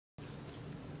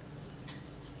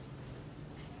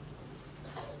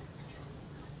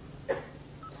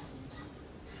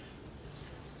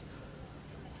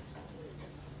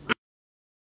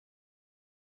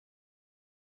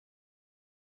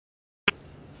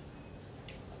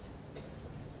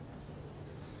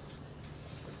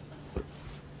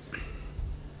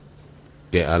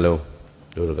Ke alo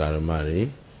Durgaramari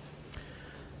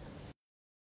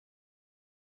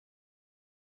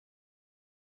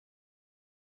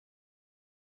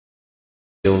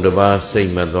Yung daba say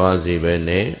madwazi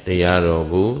bene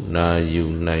Tayarogu na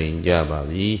yunay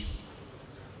jababi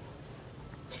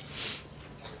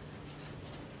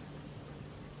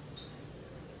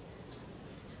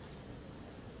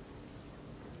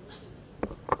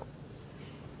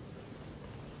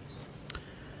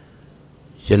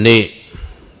Yane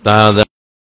Tada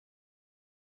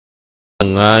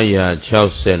Ngaya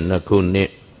Chausen Nakuni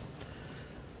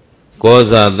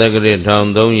Koza Dagri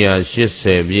Town Donya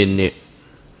Shise Bini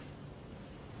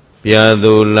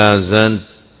Piado Lazan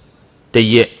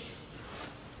Teye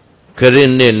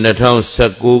Karini Natao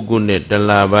Sakuguni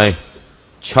Dalabai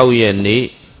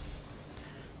Chauyani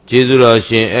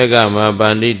Jiduroshin Egama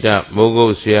Bandita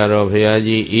Mogo Siaro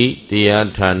Piaji E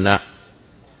Tiatana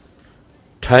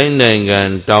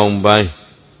Tainangan Town by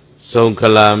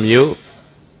Sonkalamyu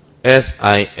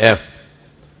SIF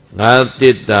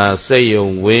Natita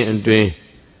Sayong Win Twin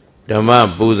Dama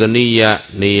Buzania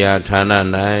Nia Tana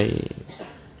Nai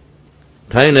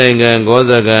Tainangan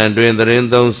Gozagan Twin the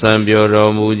Rindon Sambio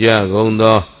Muja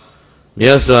Gondo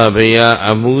Miasa Bea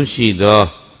Amushi do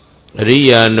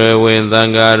Ria Noen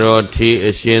Dangaro T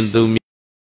Shintu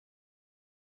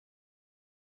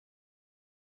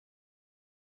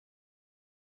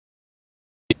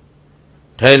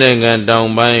Tainangan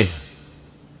down by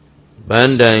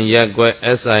Bandan Yakwe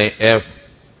SIF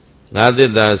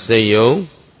Nadida Sayo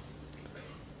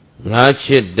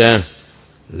Nachidan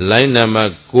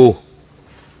Lainamaku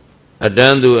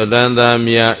Adandu Adanda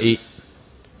Mia E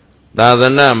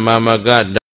Dadana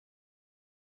Mamaga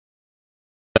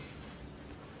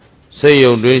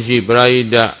Sayo Dunshi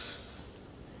Braida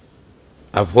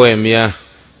Apoemia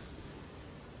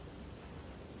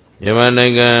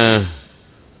Yamananga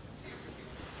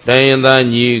Tayanda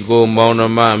Nigo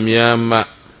Maunama Miyama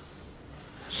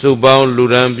Subao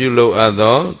Ludan Bulo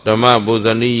Ado Dama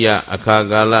Buzania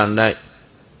Akagala Night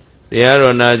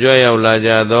Tayaro Najoya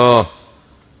Lajado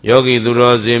Yogi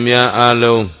Duro Zimia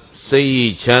Alo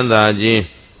Sei Chanda Jin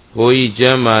Koi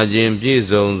Jama Jin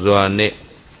Pizon Zwane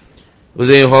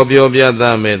Uze Hobio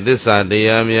Biadame Disa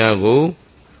Deyamiago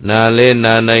Nale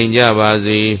Nanainja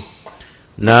Bazi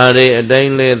Nare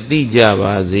Adainle Dija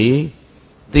Bazi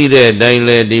Tire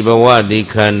Dainle Dibawadi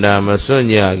Kanda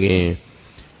Masunyagin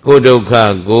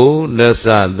Kodoka Go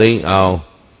Nasa Ding Ao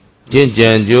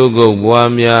Jinjan Jogo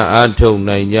Wamia Ato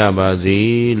Nanya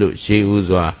Bazi Luchi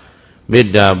Uzwa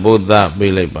Midda Buddha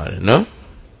Bilibari, no?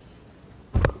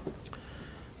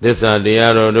 This are the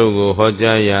Arodugu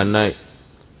Hoja Ya Night.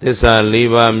 This are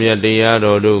Liba Mia de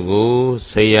Arodugu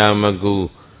Sayamagu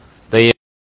Tayar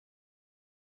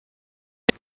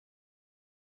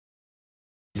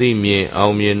Dimye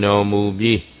Aumino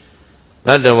Mubi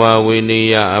Tadawa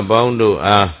Winia Abondo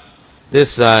A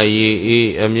This are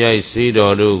ye Amyai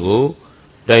Sido Dugu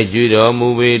Daijudo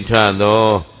Mubi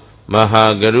Tado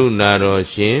Mahagaruna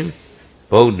Roshin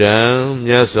Bodam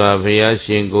Yaswa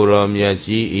Vyashin Guru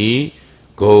Myaji E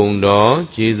Gondo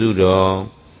Jizudo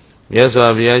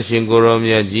Yaswa Vyashin Guru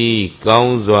Myaji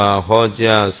Gaunzwa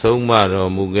Hoja Somaro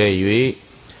Muge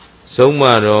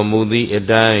Somaro Mudi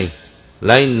Edai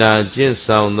Laina Jin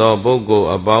Sound no Bogo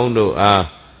Abondo A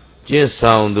Jin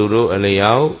Sound Duro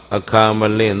Aliao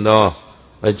Akamalendo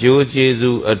A Jew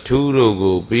Jesu A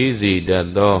Turugo Busy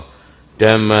that do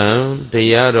Daman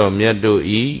Tayaro Miado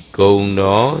E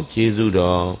Gondo Jesu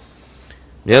do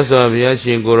Yasa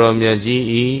Vyashin Goro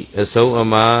Myaji E So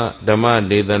Ama Dama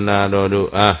Dedana Rodo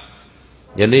A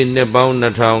Yani Nebau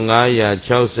Natao Ngaya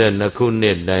Chausen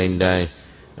Nakunit Dain Dai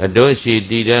Adonshi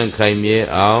Didan Kaimye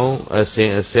Ao A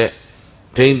Sin A Set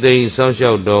Ting Sao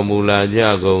Shao Do Mula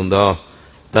Jagondo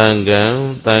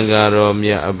Tangan Tangaro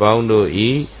Mya Abondo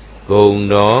E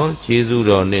Gondo Jesu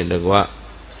do Nitagwa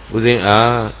Uzin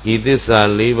A Idisa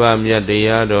Liba Mya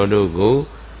Deya do Dugu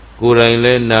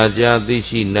Kurainle Naja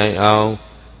Dishi Nai Ao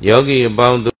Yogi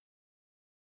Abondo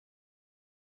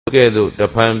Kedu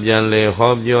Tapan Bianle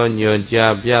Hobyo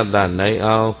Nyonja Piata Nai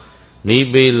Ao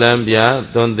Nibi Lambia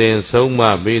Tonden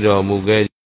Soma Bido Muge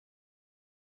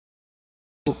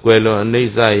Quello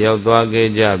Anisa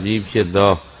Yautage Jabi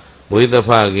Piedo with the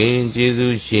Pagin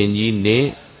Jesu Shinji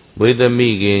Ne with the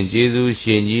Migin Jesu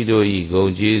Shinji do Ego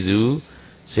Jesu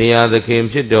Saya the Kim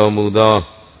Pido Mudo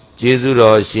Jesu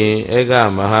Roshin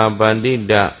Ega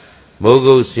Mahabandida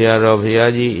Mogo Siaro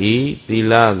Piaji E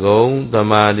Tila Gong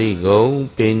Tamari Gong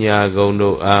Pena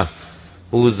Gondo A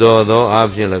Uzo do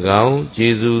Apin Lagao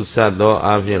Jesu Sado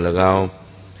Apin Lagao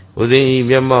Uzin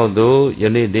Yamaudo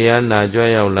Yani Diana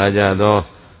Joya Lajado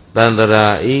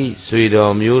Tandara E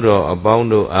Swedo Mudo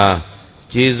Abondo A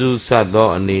ကျေးဇူးဆက်သော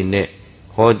အနေနဲ့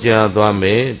ဟောကြားသွားမ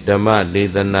ယ်ဓမ္မဒေ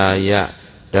သနာယ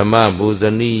ဓမ္မဘူဇ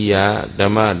နိယဓ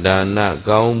မ္မဒါန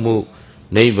ကောင်းမှု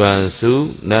နိဗ္ဗာန်စု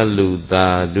နတ်လူသာ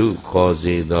ဓုခေါ်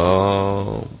စေ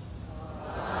သော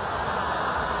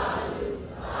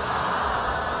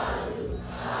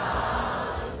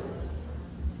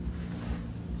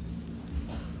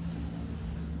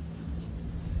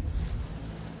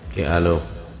ကဲအားလုံး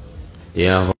တ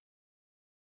ရားဟော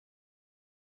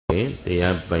တ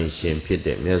ရားပိုင်ရှင်ဖြစ်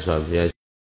တဲ့မြတ်စွာဘုရား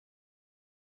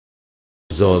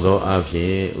ဇော်သောအဖြ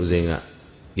စ်ဥစဉ်က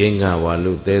ဂင်္ဂဝါ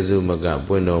လူသဲစုမက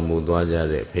ပွင့်တော်မူသွားကြ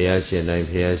တဲ့ဘုရားရှင်တိုင်း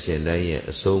ရဲ့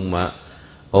အဆုံးအမဩ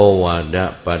ဝါဒ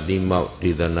ပါတိမောက်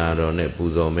ဒေသနာတော်နဲ့ပူ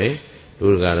ဇော်မယ်ဒု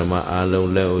ရဂဓမ္မအား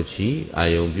လုံးလက်ဥချီအာ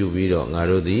ယုံပြုပြီးတော့ငါ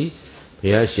တို့သည်ဘု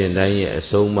ရားရှင်တိုင်းရဲ့အ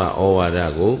ဆုံးအမဩဝါဒ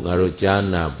ကိုငါတို့ကြား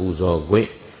နာပူဇော်ခွင့်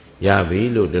ရပြီ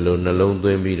လို့ဒီလိုနှလုံးသွ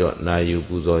င်းပြီးတော့နာယူ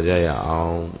ပူဇော်ကြရအော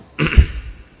င်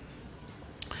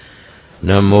န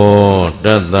မောတ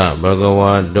တ္တဗဂဝ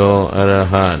တောအရ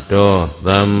ဟတောသ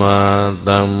မ္မာသ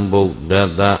မ္ဗုဒ္ဓ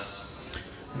တ္တ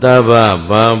သဗ္ဗ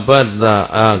ဗပတ္တ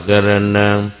အာကရဏံ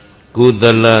ကုသ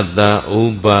လတ္တဥ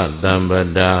ပတံပ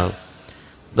ဒာ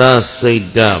သစိတ်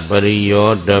တပရိယော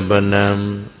တပနံ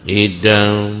ဣတံ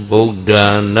ဗုဒ္ဓ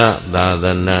နာသာသ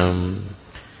နံ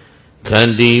ခ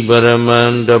န္တီပရမံ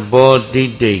တဘောတိ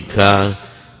တိခာ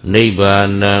နိဗ္ဗာ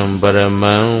နံပရ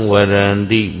မံဝရန္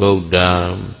တိဗုဒ္ဓံ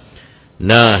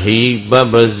နာဟိပပ္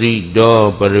ပစီတော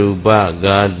ပရုပ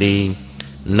ဂာတိ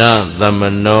နာသမ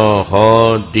နောဟော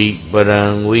တိပရံ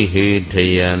ဝိဟေထ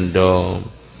ယံတော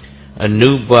အ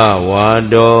နုပဝါ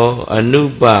ဒောအနု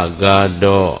ပဂါ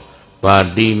တောပါ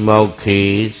တိမောက္ခေ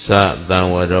သတံ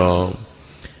ဝရော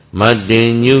မတ္တင်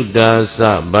ညုတာသ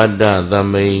ဗတ္တသ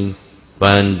မိန်ပ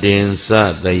န္တင်သ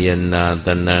တယနာတ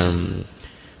နံ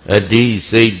အဓိ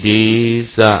စိတ်တိ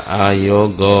သအာယော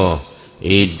ကော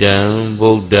ဣတံ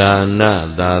ဗုဒ္ဓနာ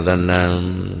သာသနံ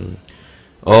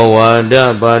ဩဝါဒ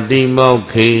ပါတိမောက္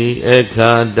ခေအ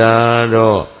ခါတာ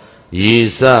ရောယေ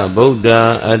သဗုဒ္ဓ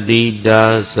အတိတာ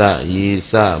သယေ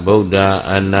သဗုဒ္ဓ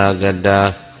အနာဂတာ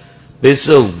ပိ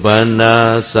စုပန္နာ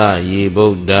သယေဗု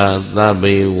ဒ္ဓသဗ္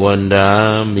ဗေဝန္ဒာ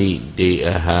မိတေ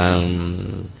အဟံ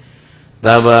သ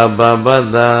ဗ္ဗပပတ္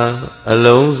တအ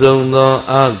လုံးစုံသော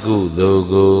အကုသိုလ်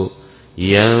ကို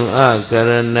ယံအက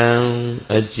ရဏံ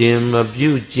အကျင့်မ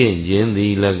ပြုကျင့်ခြင်းသ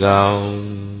ည်၎င်း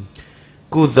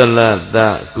ကုသလတ္တ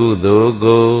ကုသိုလ်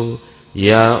ကို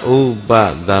ယာဥပ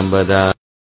တံပဒာ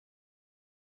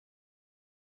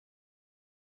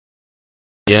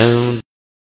ယံ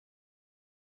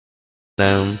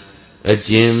တံအ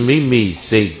ကျင့်မိမိ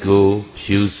စိတ်ကို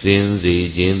ဖြူစင်စေ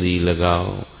ခြင်းသည်၎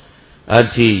င်းအဋ္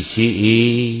ဌိရှိ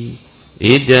၏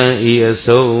ဣတံဤအ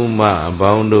ဆုံးအမအ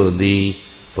ပေါင်းတို့သည်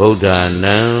ဗုဒ္ဓ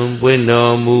နံပွင့်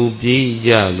တော်မူပြီး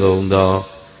ကြကုန်သော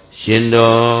ရှင်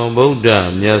တော်ဗုဒ္ဓ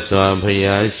မြတ်စွာဘု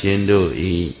ရားရှင်တို့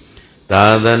၏သာ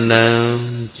သနံ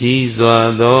ကြီးစွာ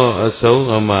သောအဆုံး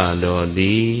အမတော်သ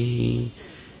ည်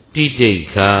တိတိ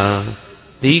ခာ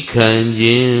သီခံခြ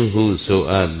င်းဟုဆို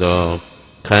အပ်သော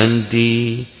ခန္တီ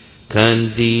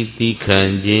သီခံ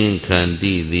ခြင်းခန္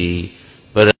တီသည်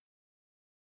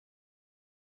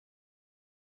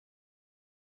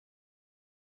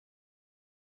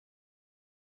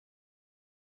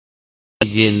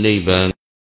ခြင်းနိဗ္ဗာန်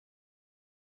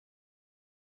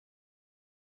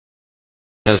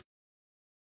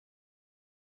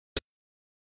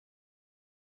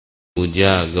ပူ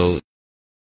ဇာကုန်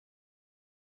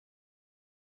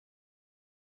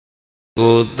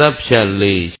ကိုတပ်ဖြတ်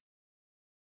လေး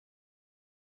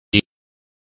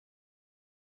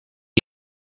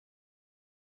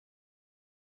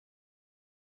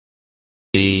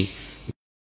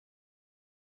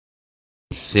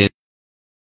စင်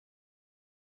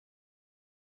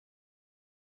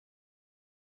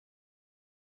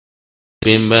ပ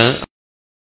င်ပန်း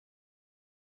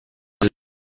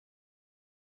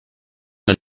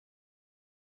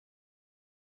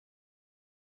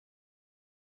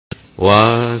ဝါ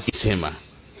ဆင်ပါ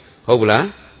ဟုတ်ပလား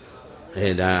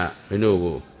ဒါမင်းတို့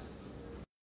ကို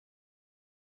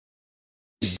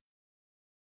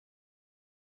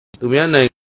သူများနိုင်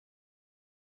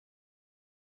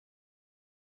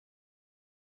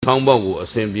ခေါင်းပေါက်ကိုအ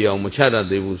စဉ်ပြေအောင်မချတတ်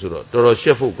သေးဘူးဆိုတော့တော်တော်ရှ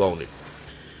က်ဖို့ကောင်းတယ်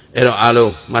အဲ့တော့အား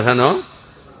လုံးမှတ်ထားနော်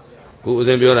ကိုအစ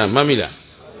ဉ်ပြောတာမှတ်မိလား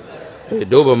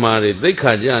ဒုဗမာတွေသိ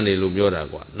ခါကြနေလို့ပြောတာ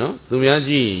ကွာနော်သူများ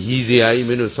ကြည့်ရည်စရာကြီး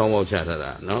မင်းတို့စောင်းပေါက်ချထား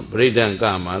တာနော်ပရိဒံက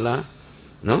မှာလား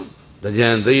နော်တကြံ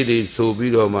သေးတွေဆို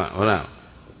ပြီးတော့မှဟုတ်လား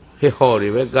ဟစ်ဟော်တွေ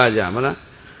ပဲကကြမလား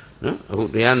နော်အခု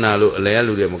တရားနာလို့အလဲရ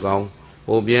လူတွေမကောင်း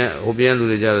ဟိုပြန်လူ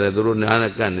တွေကြတယ်သူတို့နား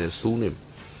နဲ့ကန့်နေစူးနေ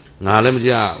ငါလည်းမ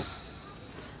ကြောက်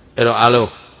အဲ့တော့အားလုံး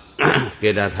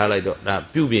Get that highlight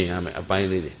that pubian a pine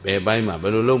lady, by my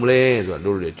belulum, so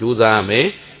do the Juza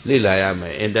me, Lila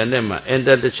me, and then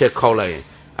enter the check collar,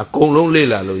 a colon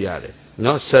lila loyade.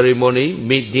 No ceremony,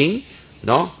 meeting,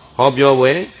 no, hop your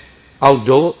way,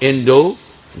 outdoor, indoor,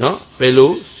 no,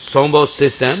 pelu, somber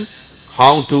system,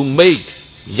 how to make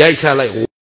Yacha like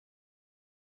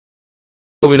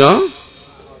we know?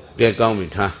 Get down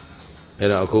with her.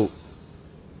 Era cool.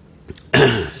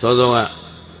 So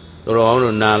Toro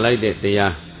na like that they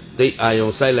are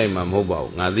on silent my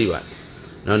mobile, Nadiva.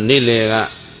 No Nile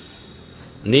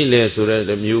so that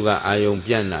the Muga ion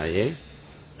piana, ye.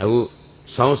 A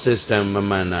sound system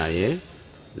mamana, ye.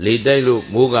 Lida look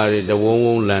Mugari the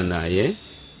won't lana, ye.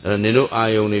 Nino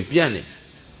ion piano.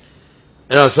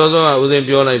 And also I wouldn't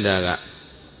be like that.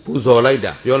 Puzo like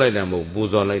that, pure like that,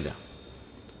 Puzo like that.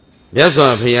 Yes,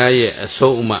 I pay a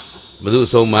soma, Badu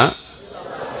soma.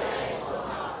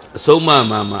 Soma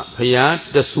mama,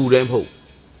 paya the Sudan ho.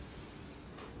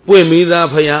 Pue me the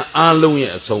paya alone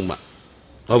yet soma.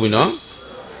 How we know?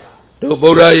 The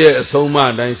Boda yet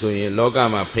soma dance on ye,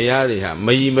 Logama paya,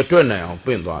 may maternal on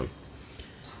Pindwal.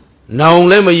 Now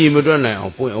let me maternal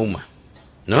on Point Oma.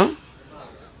 No?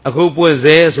 A cool point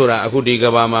there so that I could dig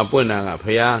about my point and a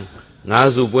paya,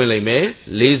 Nazu point like me,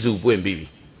 Lezu point baby.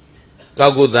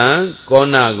 Kagudan,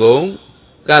 Konago,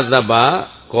 Kadaba,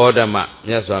 Kodama,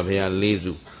 yes, I pay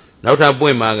Lezu. Now, that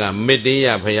boy maga midday,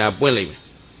 paya point.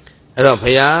 A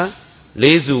paya,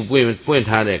 Lezu point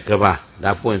had a kaba,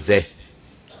 that point say.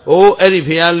 Oh, Eddie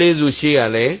paya Lezu she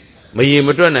ale, may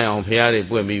matrona on payari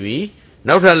point bibi.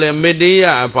 Now, tell them midday,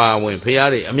 a pa when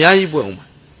payari, a miai boom.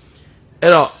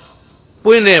 Ero,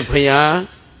 point a paya,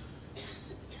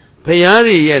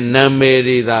 payari yet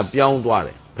nameri that beyond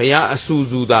water. Paya a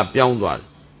suzu that beyond water.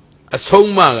 A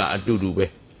somaga a dudube.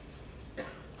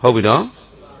 Hope it on?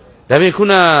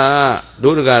 Damikuna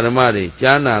Dodagamari,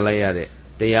 Jana Layade,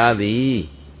 they are the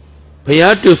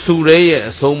Payatu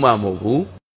Sure, Soma Mogu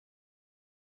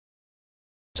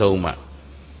Soma.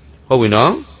 How we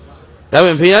know? That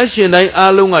when Payashin I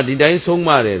alunga did I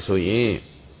Soma, so ye,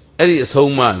 Eddie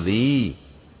Soma the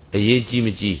a ye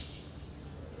Jimmy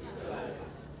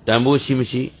Dambo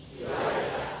Shimishi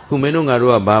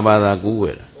Kumenungarua Baba the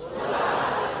Google.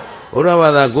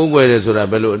 Ora the Google is what I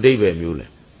bellow David Mule.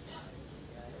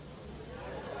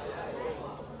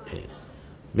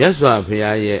 Miaswa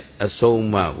Paya a soul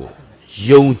mago,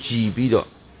 Yon G Bido,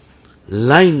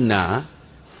 Lina,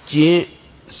 Jin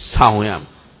Sound,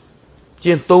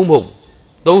 Jin Tombo,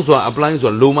 those who are applying to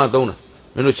Luma Dona,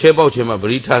 and the Chebo Chema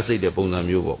Brita say the Pona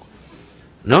Mubo.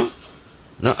 No?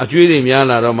 No, a Judy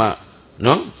Miana Roma,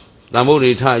 no?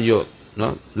 Namori Tayo,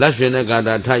 no? Lashina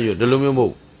Gada Tayo, the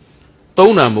Lumimo.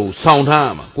 Tonamo, Sound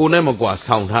Ham, Kunemaqua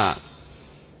Sound Ham.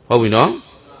 How we know?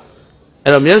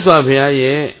 And a Miaswa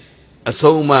Paya. A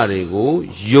soul marigo,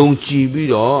 young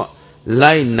chibido,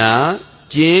 Lina,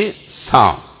 Jin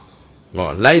Sound.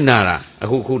 Or Linara, a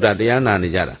cucuda, Diana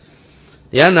Nijara.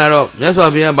 Yanaro, that's why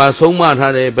we have about so much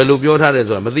had a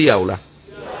Belubiota, but the aula.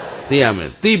 The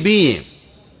amen, the being.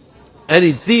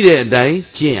 Any theatre dying,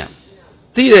 jam.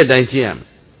 Theatre dying jam.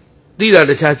 Theatre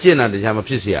the Chachina, the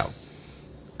Jamapisio.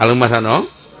 Alamatano?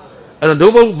 And a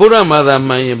double Buddha mother,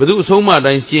 my, but do so much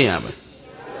dying jam.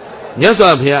 Yes,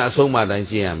 I'm here so much than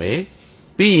GMA.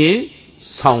 Being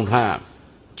sound time.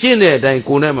 Chinny than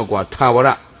Kunemaqua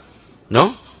Tawara.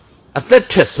 No? At that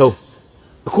test so.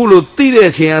 Kulu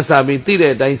Tide Chias have been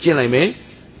Tide than Chiname.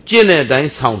 Chinny than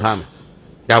sound time.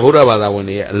 Tabura was that one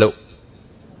year low.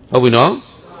 How we know?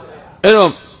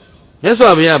 Hello. Yes,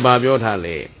 I'm here about your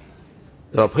tally.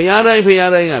 The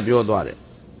Payara of your daughter.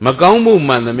 Macambu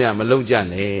man the mere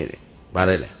Malujan, eh?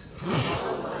 Barele.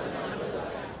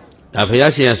 A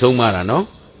Payashi and Somara, no?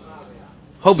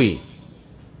 Hobby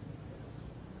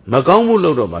Macamu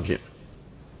load of him.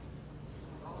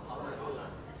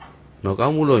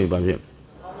 Macamu load of him.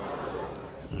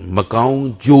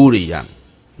 Macau Julia.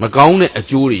 Macaune a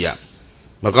Julia.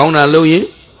 Macauna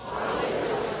Louis?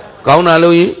 Cauna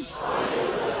Louis?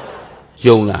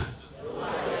 Jonah.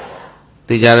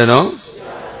 Tijarano?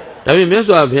 Tabi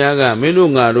Meso Apiaga,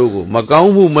 Menunga Rugu,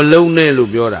 Macau Malone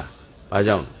Lubiora.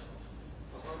 Bajon.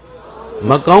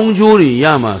 Macau Jury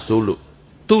Yama Sulu.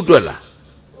 Two dollar.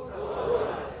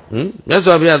 That's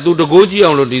why we have to go to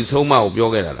on this home of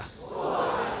Yogara.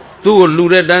 Two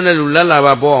Lure Dana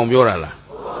Lala Bo on Yorala.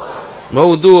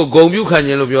 Mo do go you can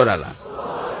yellow Yorala.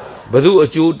 But do a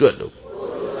Jew to do.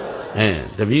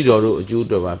 And the video a Jew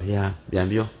to up here,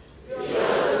 Biambio.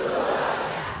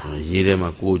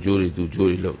 Yedema go jury to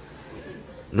jury low.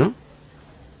 No?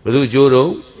 But do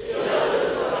Joro?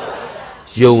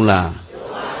 Yola.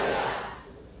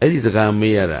 It is a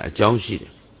Gamera, a John Sheet.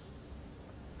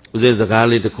 Uze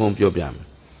Zakali the Compiopiam.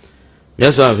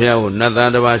 Yes, I have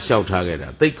another shout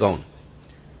target. They count.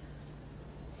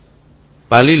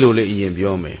 Pali Lule in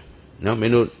Biome. No,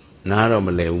 Menu Nara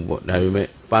Malay,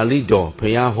 Pali do,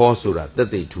 Paya Horsura,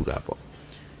 that they took up.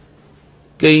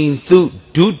 Gain through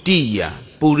dutia,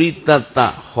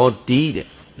 Puritata, hot deed,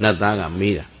 Nadaga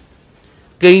Mira.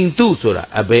 Gain through Sura,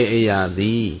 Abeya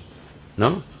thee.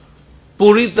 No?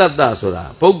 Puritata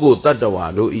Sura, Pogo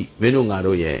Tatawa do eat,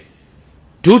 Menungaro ye.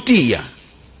 Dutia.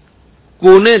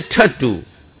 Kone Tatu.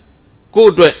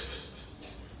 Go to it.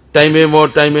 Time more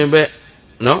time back.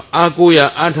 No,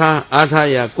 Akuya,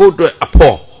 Ataya, go to a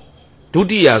paw.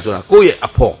 Dutia Sura, go ye a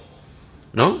paw.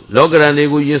 No, Logarane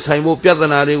go use Saimo,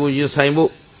 Piatanare go use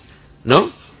Saimo.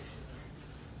 No,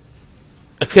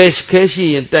 a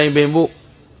cashi and time bamboo.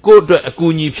 Go to a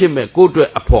Kuni Pime, go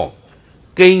to a paw.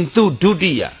 Gain to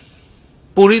Dutia.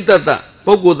 Puritata,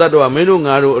 Pogo Tatua,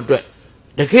 Menungaro,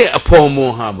 the K a paw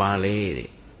moha ballet.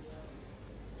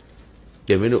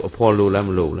 Give me a Apollo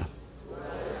Lam Lola.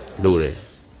 Lure.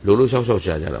 Lulu shall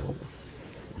charge.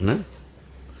 No?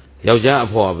 Yauja a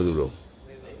paw of the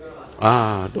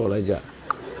Ah, don't like that.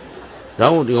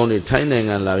 Down the only tiny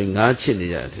and loving arching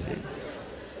today.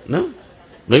 No?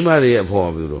 Maybe a paw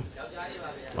of the room.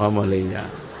 Oh, Malaya.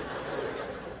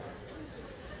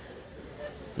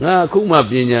 Now, Kuma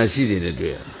Pina city the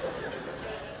dream.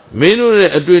 Menu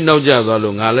a dream no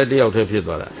jagalung, I'll let the outer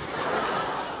Piedora.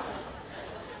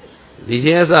 This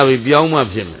years I will be on my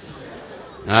pim.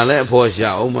 I'll let poor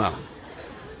Shaoma.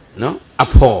 No? A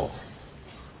paw.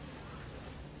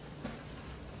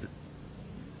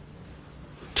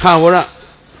 Tower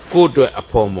go to a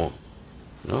pomo.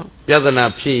 No?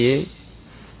 Piadana P.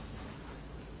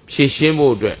 She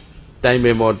shimo dread.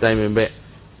 Time more time back.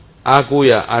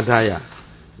 Akuya Ataya.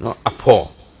 No, a paw.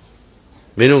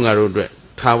 Menungaro dread.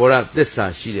 Tower this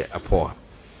are she a paw.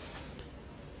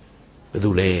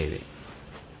 Bedule.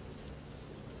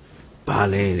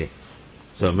 Ballet.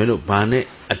 So Menu Bane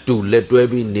a two let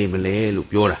Webby name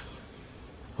Lupiora.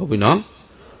 Hope you know?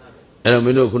 And a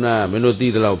Menu Kuna, Menu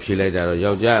Titla of Chile,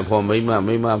 Yauja upon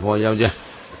Mima for Yauja.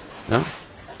 No?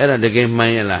 And the game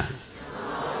Mayala.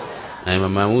 I'm a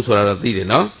Mamus or a Titi,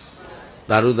 no?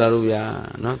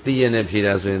 Daruya, no? TNF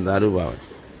Piras in Daruba.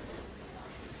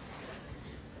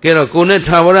 Get a Kunet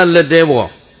Tower and let them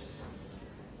walk.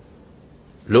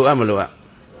 Loa Malua.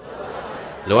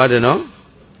 Loa, no?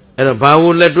 And a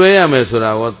power let way a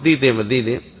mesura or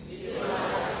Titi.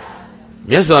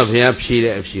 Yes, I have she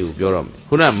if you, Joram.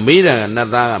 Kuna Mira and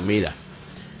Nadaga Mira.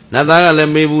 Nadaga let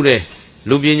me bude.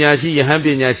 Lubinashi,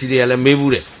 Yampinashi, let me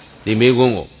bude. The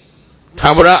Megongo.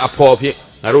 Tabara a poppy.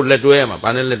 I don't let way, a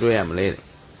panel let way am later.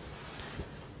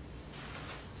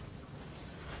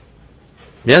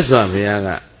 Yes, I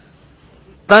have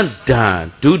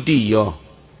Tata, duty yo.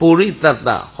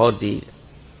 Puritata, hoti.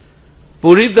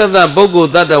 Puritata, Bogo,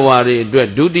 Tatawari,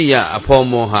 dutia, upon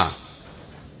moha.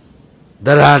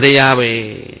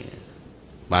 Daradiabe.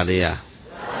 Maria.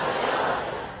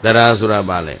 Darazura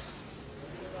Bale.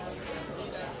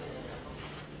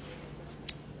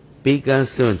 Pika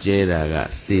son Jeraga,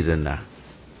 Sidana.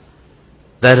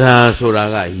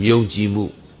 Darazuraga,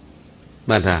 Yonjimu.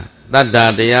 Mata.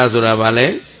 Dada de Yazura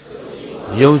Bale.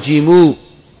 Yonjimu.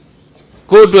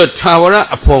 Go to a tower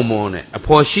upon Mone,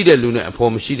 upon Shida Luna,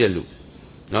 upon Shida Lu.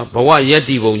 No, but what yet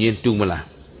devon in Tumala?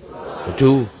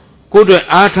 Two. Go to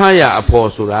Ataya upon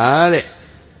Surare.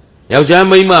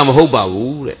 Yaujama Mam Hoba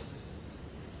Ure.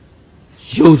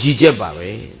 Yoji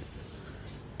Jebabe.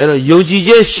 And Yoji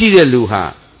Shida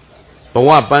Luha. But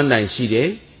what Bandai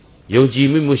Shide? Yoji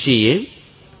Mimushi.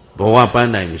 But what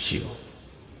Bandai Mishio?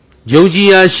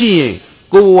 Yoji Ashi.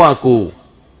 Go Waku.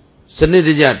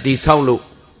 Senedja di Saulo.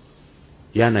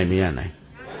 Yana Miana.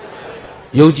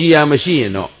 Yoji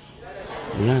machine no.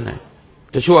 Miana.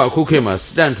 The show a cookema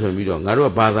stand to me don't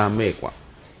Garo Baza Mekwa.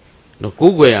 No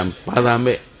Kuguam Baza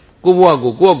Me.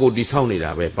 Go disowned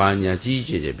away, Banya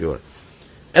Gigi Pure.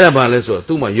 Elabaleso,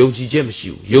 Tuma Yoji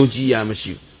Jemshu, Yoji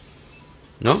Yamashu.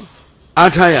 No?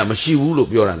 Ataya Mashi Wulu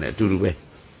Purane, to the way.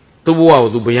 To wow,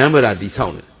 to Bayamera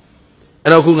disowned.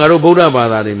 Elakungaro Boda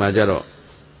Baza de Majaro.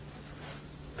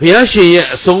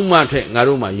 Piashi, so much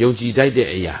Naruma, Yoji died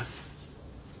a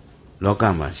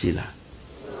Lokama Sila.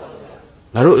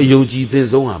 Naro Yoji then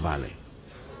Zonga Bale.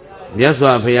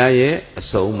 Yaswa Piaye,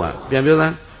 so much.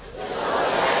 Piamila?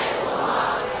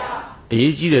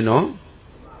 Eji no?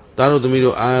 Taro to me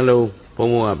to Alo,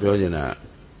 Pomo a Piojana.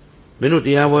 Minute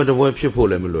the hour the web people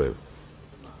let me live.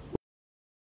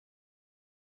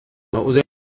 What was it?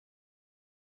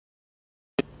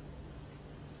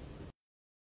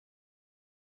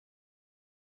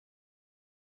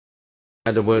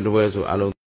 The word so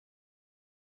Alo.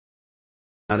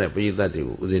 တဲ့ပရိသတ်တွေ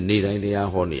ကိုဦးဇင်းနေတိုင်းတရား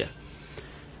ဟောနေရ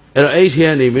အဲ့တော့အဲ့ဒီက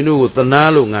နေမင်းတို့ကိုသနာ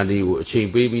လို့ငါဒီကိုအချိန်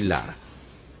ပေးပြီးလာတာ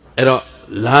အဲ့တော့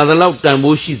လာသလောက်တန်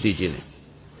ဖိုးရှိစေခြင်းတယ်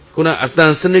ခုနအတ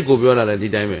န်စနစ်ကိုပြောလာတယ်ဒီ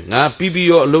တိုင်းပဲငါပြီးပြီး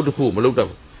ရောအလုပ်တစ်ခုမလုပ်တတ်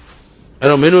ဘူးအဲ့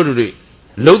တော့မင်းတို့တွေ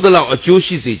လှုပ်သလောက်အကျိုး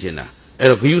ရှိစေခြင်းတာအဲ့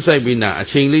တော့ဂယုစိုက်ပြီးနာအ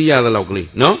ချိန်လေးရသလောက်ကလေး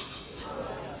နော်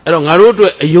အဲ့တော့ငါတို့အတွ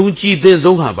က်အယုံကြည်သင့်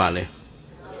ဆုံးဟာပါလဲ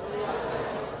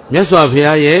မြတ်စွာဘု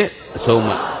ရားရဲ့အဆုံးအမ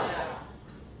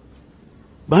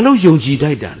ဘာလို့ယုံကြည်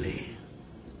ထိုက်တာလဲ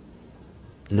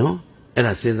နော်အဲ့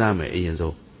ဒါစဉ်းစားမယ်အရင်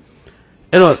ဆုံး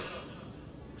အဲ့တော့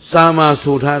စာမှာ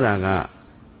ဆိုထားတာက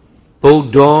ဗုဒ္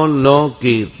ဓောလော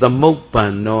ကေသမုပ္ပ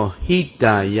န္နောဟိ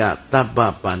တာယတပ္ပ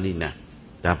ပါဏိန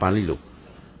ဒါပါဠိလို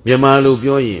မြန်မာလို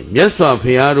ပြောရင်မြတ်စွာ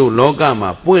ဘုရားတို့လောကမှာ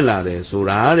ပွင့်လာတယ်ဆို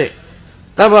တာတဲ့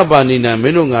တပ္ပပါဏိနမ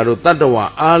င်းတို့ငါတို့တတ္တဝါ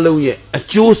အားလုံးရဲ့အ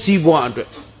ကျိုးစီးပွားအတွက်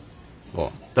ဟော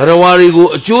တရားဝါတွေကို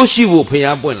အကျိုးရှိဖို့ဘု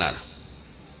ရားပွင့်လာတာ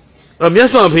အဲ့တော့မြတ်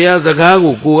စွာဘုရားစကား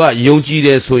ကိုကိုကယုံကြည်တ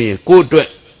ယ်ဆိုရင်ကိုယ့်အတွက်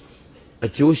အ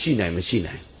ကျိုးရှိနိုင်မရှိ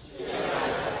နိုင်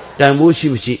တန်ဖိုးရှိ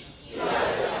မရှိ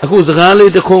အခုစကား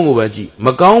လေးတစ်ခုကိုပဲကြည့်မ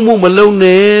ကောင်းမှုမလုပ်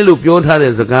နဲ့လို့ပြောထား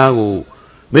တဲ့စကားကို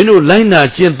မင်းတို့လိုက်နာ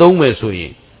ကျင့်သုံးမယ်ဆိုရ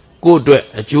င်ကိုယ့်အတွက်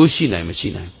အကျိုးရှိနိုင်မရှိ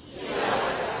နိုင်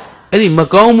အဲ့ဒီမ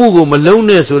ကောင်းမှုကိုမလုပ်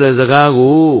နဲ့ဆိုတဲ့စကား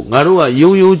ကိုငါတို့က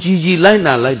ယုံယုံကြည်ကြည်လိုက်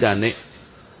နာလိုက်တာနဲ့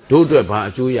တို့အတွက်ဘာ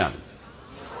အကျိုးရ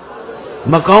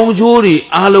မကောင်းကျိုးတွေ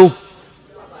အားလုံး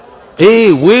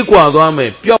အေးဝေးကွာသွားမ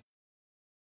ယ်ပျောက်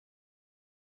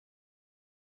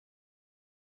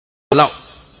လောက်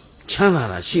ချမ်းသာ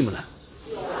တာရှိမလား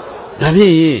ဒါဖြ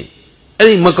င့်အဲ့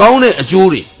ဒီမကောင်းတဲ့အကျိုး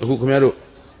တွေအခုခင်ဗျားတို့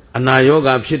အနာရော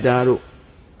ဂါဖြစ်တာတို့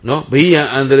နော်ဘေးရန်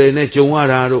အန္တရာယ်နဲ့ကြုံရ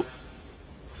တာတို့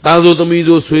တာဆိုသမီး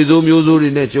ဆိုဆွေဆိုမျိုးဆိုတွေ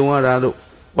နဲ့ကြုံရတာတို့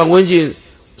ပတ်ဝန်းကျင်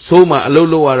ဆိုးမှအလုပ်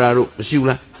လုပ်ရတာတို့မရှိဘူး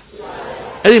လား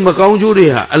အဲ့ဒီမကောင်းကျိုးတွေ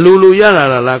ဟာအလိုလိုရတာ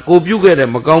လားကိုပြုတ်ခဲ့တဲ့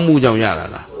မကောင်းမှုကြောင့်ရတာ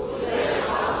လား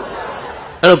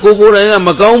အဲ့တော့ကိုယ်တိုင်ကမ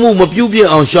ကောင်းမှုမပြုတ်ပြ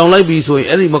အောင်ရှောင်လိုက်ပြီဆိုရင်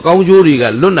အဲ့ဒီမကောင်းကျိုးတွေက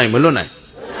လွတ်နိုင်မလွတ်နိုင်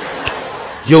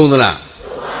ယုံသလား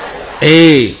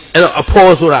အေးအဲ့တော့အ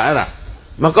ဖော်ဆိုတာအဲ့ဒါ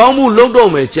မကောင်းမှုလုံးတော့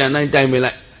မယ်ကြံတိုင်းတိုင်ပင်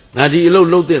လိုက်ငါဒီအလုပ်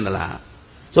လုပ်တဲ့သလား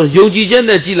ဆိုယုံကြည်ချက်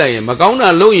နဲ့ကြည့်လိုက်ရင်မကောင်းတာ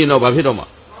လုပ်ရင်တော့ဘာဖြစ်တော့မှာ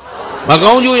မ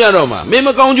ကောင်းကျိုးရတော့မှာမင်းမ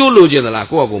ကောင်းကျိုးလိုချင်သလား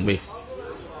ကိုယ့်အကူမေး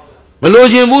မလို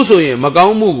ချင်ဘူးဆိုရင်မကော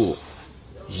င်းမှုကို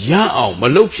ရအောင်မ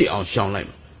လုပ်ဖြစ်အောင်ရှောင်လိုက်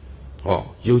ဟော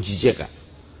ယုံကြည်ချက်က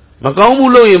မကောင်းမှု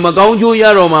လုပ်ရင်မကောင်းကျိုးရ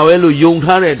တော့မှာပဲလို့ယုံ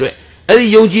ထားတဲ့အတွက်အဲ့ဒီ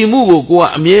ယုံကြည်မှုကိုကိုက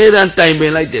အမြဲတမ်းတိုင်ပ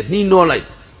င်လိုက်တယ်နှီးနှောလိုက်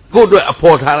ကိုယ့်အတွက်အ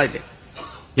ဖော်ထားလိုက်တယ်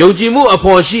ယုံကြည်မှုအ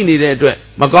ဖော်ရှိနေတဲ့အတွက်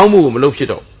မကောင်းမှုကိုမလုပ်ဖြစ်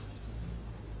တော့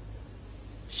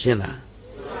ရှင်းလား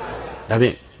ဒါဖြ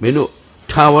င့်မင်းတို့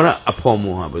ထာဝရအဖော်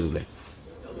မွန်ဟာဘယ်လိုလဲ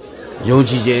ယုံ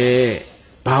ကြည်ခြင်း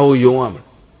ဘာကိုယုံရမလဲ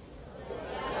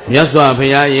မြတ်စွာဘု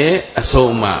ရားရဲ့အ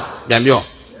ဆုံးအမပြန်ပြော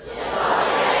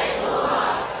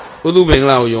ဥဒုမင်္ဂ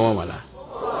လာကိုယုံရမှာလား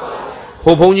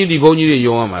ဟိုဘုန်းကြီးဒီဘုန်းကြီးတွေ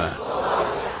ယုံရမှာလား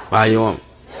ဘာယုံရ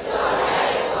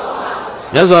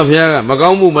မြတ်စွာဘုရားကမကော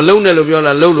င်းမှုမလုပ်နဲ့လို့ပြော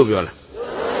လားလုပ်လို့ပြောလား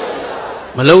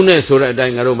မလုပ်နဲ့ဆိုတဲ့အတို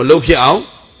င်းငါတို့မလုပ်ဖြစ်အောင်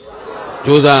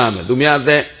ကြိုးစားရမယ်သူများအ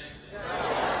သက်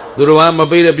သူတော်ဘာမ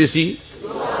ပေးတဲ့ပစ္စည်း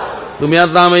သူများ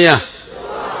သားမရ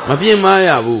မပြင်းမရ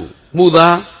ဘူးမှု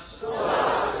သား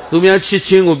သူများချစ်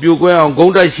ချင်းကိုပြိုကွဲအောင်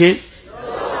ဂုံးတိုက်ခြင်း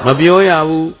မပြောရ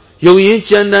ဘူးယုံရင်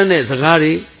ကြမ်းတမ်းတဲ့စကား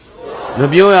တွေမ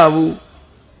ပြောရဘူး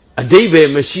အတိတ်ပဲ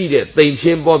မရှိတဲ့တိမ်ဖြ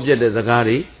င်းပေါ့ပြက်တဲ့စကား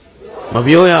တွေမ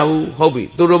ပြောရဘူးဟုတ်ပြီ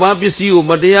သူတော်ဘာပစ္စည်းကို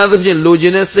မတရားသဖြင့်လိုချ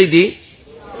င်တဲ့စိတ်တွေ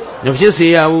မဖြစ်စေ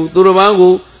ရဘူးသူတော်ဘာ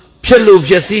ကိုဖျက်လို့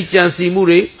ဖျက်ဆီးကြံစီမှု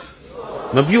တွေ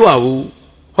မပြုတ်ရဘူး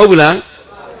ဟုတ်ပြီလား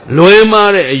လွဲ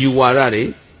မားတဲ့အယူဝါဒတွေ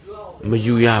မ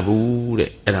ယူရဘူးတဲ့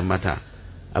အဲ့ဒါမှတ်ထား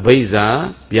အဘိဇ္ဇာ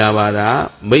ပြာပါဒ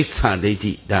မိစ္ဆာဒိဋ္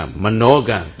ဌိဒါမနော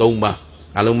ကံ၃ပါး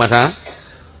အလုံးမှတ်ထား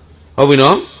ဟုတ်ပြီ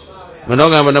နော်မနော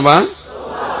ကံဘယ်နှပါး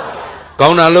ကော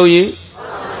င်းတာလုပ်ရင်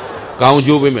ကောင်း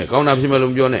ကျိုးပေးမယ်ကောင်းတာဖြစ်မယ်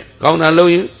လို့ပြောနဲ့ကောင်းတာလုပ်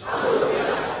ရင်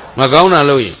မကောင်းတာ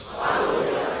လုပ်ရင်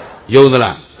ယုံသ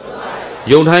လား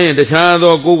ယုံထားရင်တခြား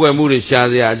သောကိုယ်ွယ်မှုတွေရှာ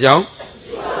စရာအကြောင်း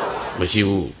မရှိ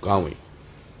ဘူးကောင်းပြီ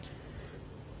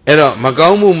အဲ့တော့မကော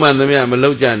င်းမှုမှန်သမျှမလု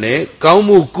ပ်ကြနဲ့ကောင်း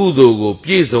မှုကုသိုလ်ကိုပြ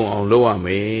ည့်စုံအောင်လုပ်ရမ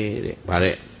ယ်တဲ့ဗါ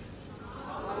တဲ့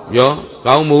ပြော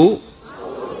ကောင်းမှု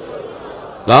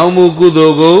ကုသို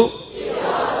လ်ကို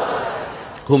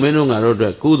ခုမင်းတို့ငါတို့အတွ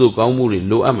က်ကုသိုလ်ကောင်းမှုတွေ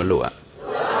လိုအပ်မလိုအပ်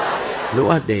လို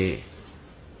အပ်တယ်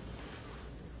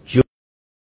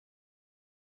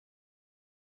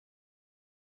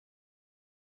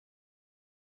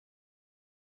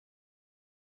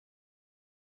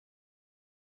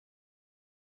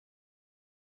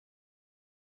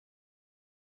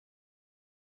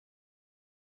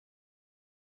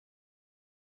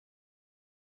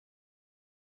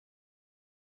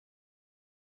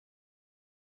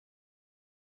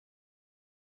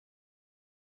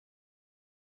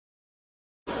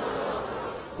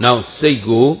နောက်စိတ်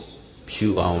ကိုဖြူ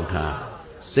အောင်ထား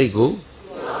စိတ်ကို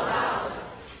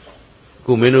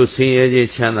ကိုမင်းတို့ဆင်းရဲခြင်း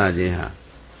ချမ်းသာခြင်းဟာ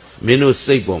မင်းတို့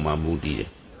စိတ်ပေါ်မှာမူတည်တယ်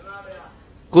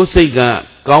ကိုယ်စိတ်က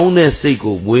ကောင်းတဲ့စိတ်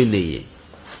ကိုမွေးနေရင်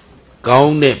ကော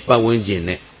င်းတဲ့ပတ်ဝန်းကျင်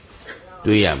နဲ့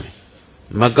တွေ့ရမယ်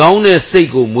မကောင်းတဲ့စိတ်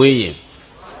ကိုမွေးရင်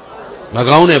မ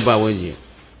ကောင်းတဲ့ပတ်ဝန်းကျင်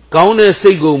ကောင်းတဲ့စိ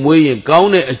တ်ကိုမွေးရင်ကောင်း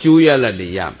တဲ့အကျိုးရလဒ်တွေ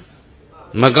ရမယ်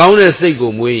မကောင်းတဲ့စိတ်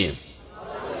ကိုမွေးရင်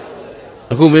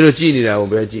အခုမင်းတို့ကြည့်နေတာကို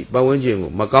ပဲကြည့်ပတ်ဝန်းကျင်ကို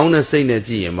မကောင်းတဲ့စိတ်နဲ့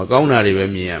ကြည့်ရင်မကောင်းတာတွေပဲ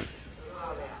မြင်ရမယ်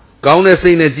ကောင်းတဲ့စိ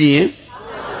တ်နဲ့ကြည့်ရင်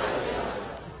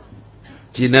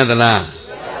ကြည်နေသလား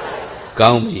ကော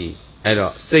င်းပြီအဲ့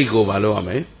တော့စိတ်ကိုမလုပ်ရမ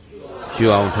ယ်ဖြူ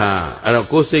အောင်ထားအဲ့တော့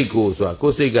ကိုယ်စိတ်ကိုဆိုတာကို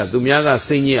ယ်စိတ်ကသူများက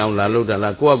စိတ်ညစ်အောင်လာလုပ်တာ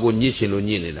လားကိုယ့်အကိုညစ်ချင်လို့ည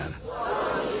စ်နေတာလား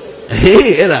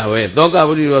အေးအဲ့ဒါပဲသောကပ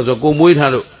ရိရောဆိုကိုမွေး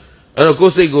ထားလို့အဲ့တော့ကို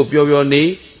ယ်စိတ်ကိုပျော်ပျော်နေ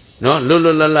နော်လွတ်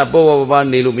လွတ်လပ်လပ်ပေါ့ပေါ့ပါ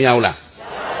နေလို့မရဘူးလား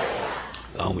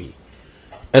ကောင်းပြီ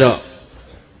အဲ့တော့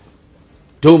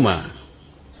တို့မှာ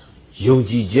ယုံ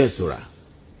ကြည်ချက်ဆိုတာ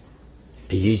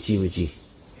အရေးကြီးမကြီး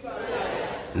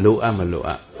လိုအပ်မလိုအ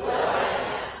ပ်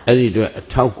အဲ့ဒီအတွက်အ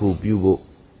ထောက်ကူပြုဖို့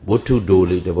ဝတ္ထုတို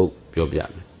လေးတစ်ပုဒ်ပြောပြ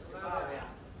မယ်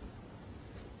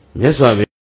မြတ်စွာဘု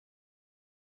ရား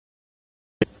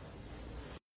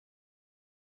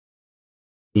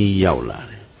ဤရောက်လာ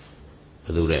တယ်ဘ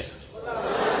ယ်သူလဲ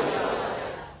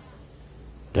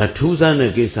ဒါထူးဆန်း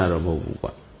တဲ့ကိစ္စတော့မဟုတ်ဘူး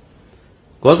ကွာ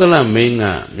ကောသလမင်းက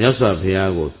မြတ်စွာဘု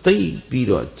ရားကိုသိပြီး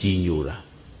တော့ကြည်ညိုတာ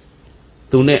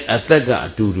သူနဲ့အသက်ကအ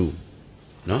တူတူ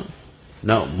နော်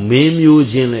နောက်မင်းမျိုး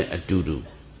ချင်းလည်းအတူတူ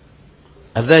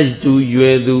အသက်တူရွ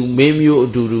ယ်သူမင်းမျိုးအ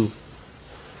တူတူ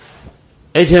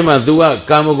အဲ့ထဲမှာသူက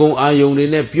ကာမဂုဏ်အာယုန်တွေ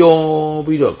နဲ့ပျော်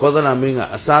ပြီးတော့ကောသလမင်းက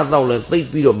အစားတောက်လဲသိပ်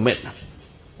ပြီးတော့မက်တာ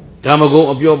ကာမဂုဏ်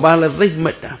အပျော်ပါလဲသိပ်မ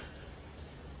က်တာ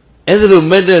အဲ့ဒါလို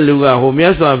မက်တဲ့လူကဟိုမြ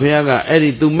တ်စွာဘုရားကအဲ့ဒီ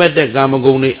သူမက်တဲ့ကာမ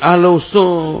ဂုဏ်တွေအလုံးစွ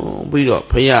န့်ပြီးတော့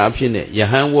ဘုရားအဖြစ်နဲ့ယ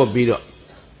ဟန်ဝတ်ပြီးတော့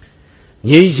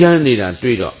ငြိမ်းချမ်းနေတာ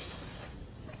တွေ့တော့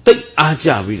သိပ်အားကြ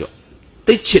ပြီးတော့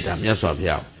သိချစ်တာမြတ်စွာဘု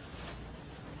ရား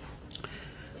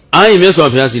အားရင်မြတ်စွာ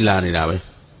ဘုရားစီလာနေတာပဲ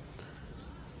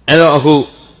အဲ့တော့အခု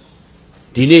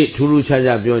ဒီနေ့ထူးထူးခြား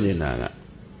ခြားပြောနေတာက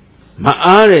မ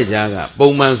အားတဲ့ကြားကပုံ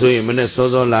မှန်ဆိုရင်မနေ့စော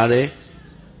စောလာတယ်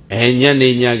ညနေ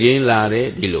ညခင်းလာတယ်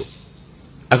ဒီလို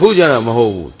အခုကျတော့မဟု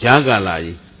တ်ဘူးကြားကာလာ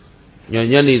ကြီး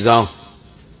ညနေဆောင်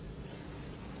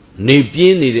နေပြ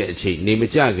င်းနေတဲ့အချိန်နေမ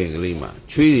ကြခင်ကလေးမှာ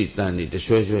ချွေးတွေတန်တွေတ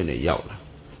ရွှဲရွှဲနဲ့ရောက်လာ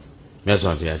မြတ်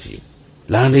စွာဘုရားရှိ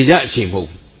လာနေကြအချိန်မဟုတ်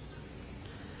ဘူး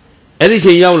အဲ့ဒီ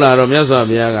ချိန်ရောက်လာတော့မြတ်စွာ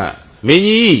ဘုရားကမင်း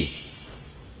ကြီး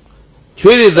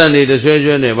ချွေးတွေတန်တွေတရွှဲ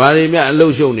ရွှဲနဲ့ဘာတွေများအလု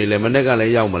ရှုံနေလဲမနေ့ကလ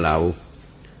ည်းရောက်မလာဘူး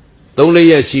3-4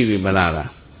ရက်ရှိပြီမလာတာ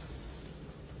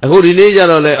အခုဒီနေ့ကျ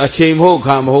တော့လေအချိန်မဟုတ်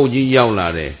ခါမဟုတ်ကြီးရောက်လာ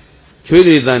တယ်ချွေး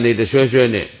တွေတန်တွေတရွှဲရွှဲ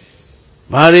နဲ့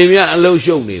ဘာတွေများအလု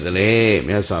ရှုံနေသလဲ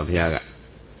မြတ်စွာဘုရားက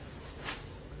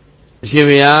အရှင်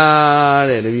ဘုရား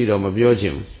တဲ့တပည့်တော်မပြောချ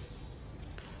င်ဘူး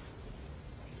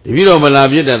တပည့်တော်မလာ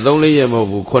ပြစ်တဲ့3-4ရက်မဟုတ်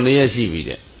ဘူး9ရက်ရှိပြီ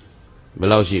တဲ့ဘယ်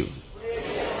လောက်ရှိဘူး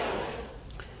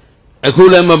အခု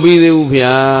လည်းမပြီးသေးဘူးဘု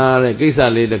ရားတဲ့ကိစ္စ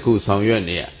လေးတစ်ခုဆောင်ရွက်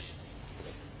နေရ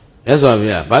မြတ်စွာဘု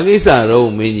ရားဘာကိစ္စ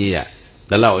တော့မင်းကြီးရ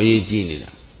ဒီလောက်အရေးကြီးနေတာ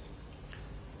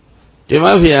ဒီ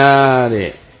မှာဘုရား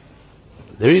တဲ့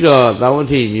တပည့်တော်သာဝ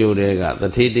တိမြို့တဲကတ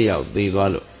ထေးတစ်ယောက်သေသွား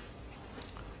လို့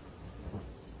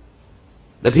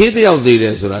တထေးတစ်ယောက်သေတ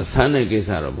ယ်ဆိုတာဆန်းတဲ့ကိစ္စ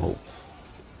တော့မဟုတ်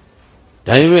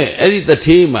ဒါပေမဲ့အဲ့ဒီတ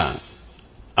ထေးမှာ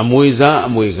အမွေစားအ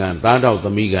မွေခံသားတော်သ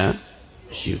မီးခံ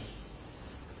ရှိ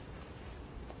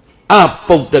အ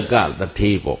ပုတ်တကတ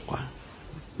ထေးပေါ့ကွာ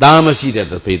သားမရှိတဲ့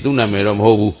တထေးသူ့နာမည်တော့မ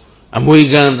ဟုတ်ဘူးအမွေ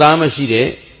ခံသားမရှိတဲ့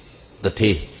တ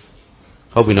ထေး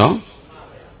ဟုတ်ပြီနော်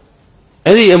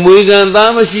အဲ့ဒီအမွေခံ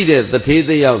သားမရှိတဲ့တထေးတ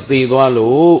စ်ယောက်သေသွား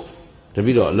လို့တပ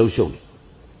ည့်တော်အလုံးရှုံတယ်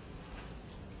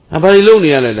ဘာလို့လုံနေ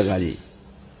ရလဲတကားကြီး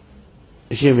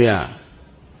အရှင်ဘုရား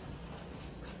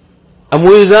အ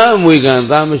မွေစားအမွေခံ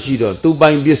သားမရှိတော့သူပို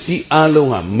င်ပစ္စည်းအလုံး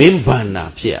ဟာမင်းဗန္နာ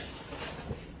ဖြစ်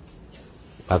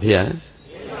ဘာဖြစ်ရလဲ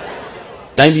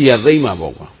တိုင်းပြည်ကသိမ့်မှာ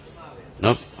ပေါ့ကွာ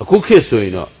နော်အခုခေတ်ဆိုရ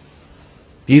င်တော့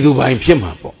ပြည်သူပိုင်ဖြစ်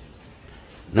မှာပေါ့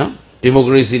နော်ဒီမိုက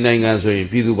ရေစီနိုင်ငံဆိုရင်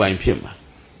ပြည်သူပိုင်ဖြစ်မှာ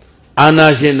အာဏာ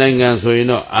ရှင်နိုင်ငံဆိုရင်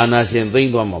တော့အာဏာရှင်သိ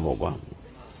မ်းသွားမှာပေါ့ကွာ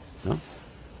နော်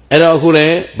အဲ့တော့အခုလေ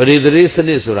ပရိသေရိစန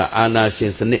စ်ဆိုတာအာဏာရှ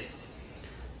င်စနစ်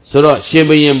ဆိုတော့ရှင်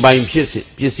ဘုရင်ပိုင်ဖြစ်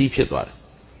ပစ္စည်းဖြစ်သွားတယ်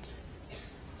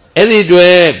အဲ့ဒီ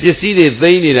တွေ့ပစ္စည်းတွေ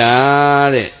သိမ်းနေတာ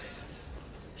တဲ့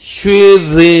ရွှေ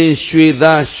သင်ရွှေ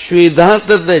သားသ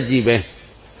က်သက်ကြီးပဲ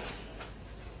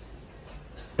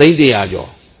သိန်း100ကျော်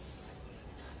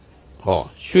ဟော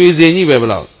ရွှေစင်ကြီးပဲဘယ်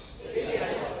လောက်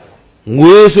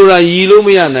ငွေဆိုတာရည်လို့မ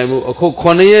ရနိုင်ဘူးအခု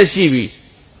9ရက်ရှိပြီ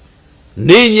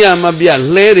နေညမပြ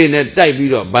လှဲတွေနဲ့တိုက်ပြီး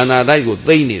တော့ဘန္နာတိုက်ကို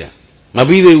သိမ်းနေတာမ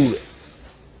ပြီးသေးဘူးလေ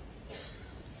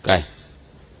ကဲ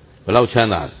လောက်ချမ်း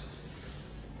သာ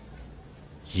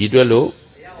ရည်တွက်လို့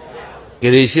ဂ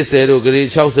ရေ80လို့ဂရေ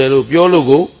60လို့ပြောလို့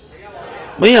ကို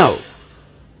မရဘူး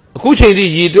အခုချိန်ထိ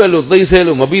ရည်တွက်လို့သိမ်းဆဲ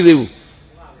လို့မပြီးသေးဘူး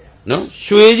နော်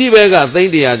ရွှေကြီးပဲကသိန်း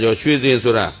100ကျော်ရွှေစင်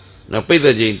ဆိုတာနော်ပိတ်သ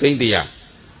က်ချိန်သိန်း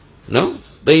100နော်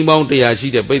သိန်းပေါင်း100ရှိ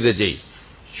တဲ့ပိတ်သက်ချိန်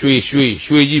ရွှေ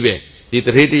ကြီးပဲဒီတ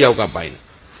ထေးတစ်ယောက်ကပိုင်တယ်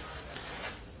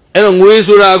အဲ့တော့ငွေ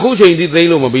ဆိုတာအခုချိန်ထိသိမ်း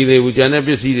လို့မပြီးသေးဘူးကျန်တဲ့ပ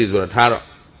စ္စည်းတွေဆိုတာထားတော့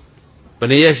ဘယ်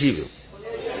နည်းရရှိပြီ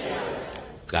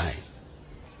ကဲ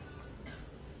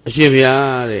အရှင်ဘု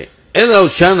ရားတဲ့အဲ့တော့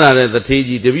ချမ်းသာတဲ့တထေး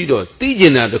ကြီးတပည့်တော်သိကျ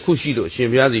င်တာတစ်ခုရှိလို့အရှင်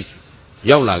ဘုရားစီ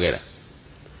ရောက်လာခဲ့တာ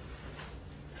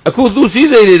အခုသူစည်း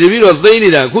စိမ်တွေတပည့်တော်သိမ်းနေ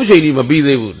တာအခုချိန်ထိမပြီး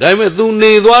သေးဘူးဒါပေမဲ့သူ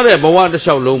နေသွားတဲ့ဘဝတစ်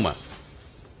လျှောက်လုံးမှာ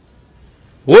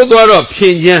ဝတ်သွားတော့ဖြ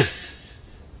င်ချ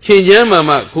မ်း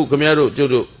မှခုခမရတို့ကျု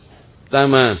ပ်တို့တမ်း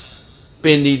မှန်ပ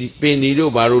င်ဒီ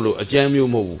တို့ဘာလို့လို့အကျမ်း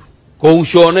မျိုးမဟုတ်ဘူးဂုံ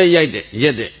လျှော်နဲ့ရက်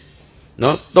တဲ့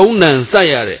နော်သုံးနံဆက်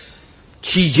ရတဲ့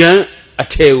ခြီချမ်းအ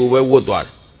ထည်ကိုပဲဝတ်သွားတ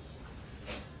ယ်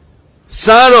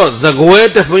စားတော့သကွဲ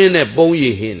တပင်းနဲ့ပုံရ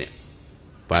ည်ဟင်းနဲ့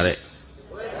ဗါတဲ့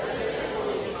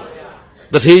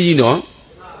တထေးကြီးနော်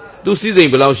သူစည်းစိမ်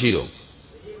ဘယ်လောက်ရှိတော့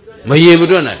မရေမ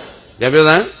တွက်နိုင်ကြပြော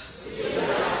သမ်း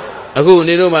အခု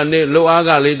နေတော့မှနေလှအားက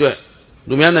လေးအတွက်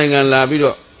လူများနိုင်ငံလာပြီး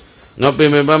တော့နော်ပင်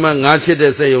ပန်းငါးချစ်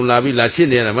တဲ့စက်ယုံလာပြီးလာချစ်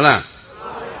နေရတယ်မလား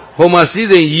ဟိုမှာစည်း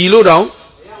စိမ်ရီလို့တောင်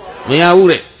မရဘူး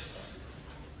တဲ့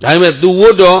ဒါပေမဲ့သူဝ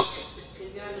တ်တော့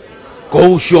ဂုံ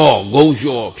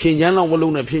လျှော်ဖြင်ချမ်းလောက်မ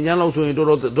လုံးနဲ့ဖြင်ချမ်းလောက်ဆိုရင်တော်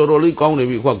တော်လေးကောင်းနေ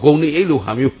ပြီခွာဂုံနေအိတ်လို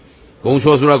ဟာမျိုးဂုံ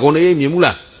လျှော်ဆိုတာဂုံနေအိတ်မြင်ဘူး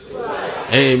လား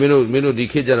အေးမင်းတို့ဒီ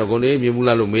ခေတ်ကြတော့ဂုံနေအိတ်မြင်ဘူး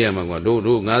လားလို့မေးရမှာကွာတို့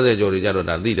90ကျော်တွေကြတော့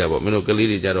ဒါသိတာပေါ့မင်းတို့ကလေး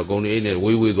တွေကြတော့ဂုံနေအိတ်နဲ့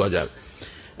ဝေးသွားကြတယ်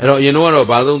အဲ့တော့အရင်တော့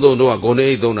ဘာသုံးတော့ဂုံနေ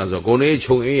အိတ်သုံးတာဆိုဂုံနေအိတ်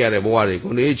ခြုံအေးရတဲ့ဘဝတွေ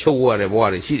ဂုံနေအိတ်ချုပ်ရတဲ့ဘဝ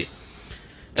တွေရှိတယ်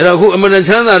အဲ့တော့အခုအမှန်တန်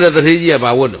ချမ်းသာတဲ့တထေးကြီးက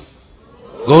ဘာဝတ်တော့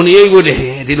ဂုံနေအိတ်ဝတ်တယ်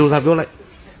ဒီလိုသာပြောလိုက်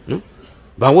နော်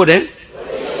ဘာဝတ်တယ်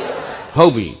ဟု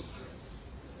တ်ပြီ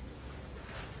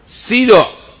စီးတော့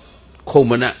ခုံ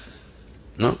မနတ်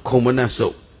နော်ခုံမနတ်စု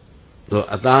ပ်တော့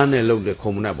အသားနဲ့လုပ်တဲ့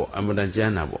ခုံမနတ်ပေါ့အမှန်တန်ကျ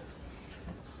မ်းတာပေါ့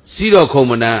စီးတော့ခုံ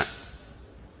မနတ်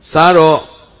စားတော့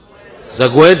သ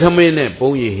ကွဲထမင်းနဲ့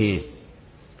ပုံရည်ဟင်း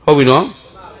ဟုတ်ပြီနော်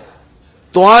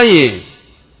သွားရင်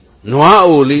နွား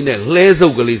အိုလေးနဲ့လှဲစု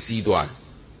ပ်ကလေးစီးသွား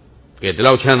တယ်ကဲဒီ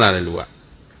လောက်ချမ်းသာတယ်လူက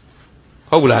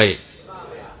ဟုတ်ကလားဟဲ့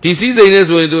ဒီစည်းစိမ်နဲ့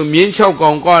ဆိုရင်သူမြင်း6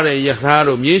ကောင်ကတဲ့ယထာ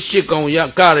တို့မြင်း8ကောင်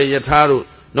ကတဲ့ယထာတို့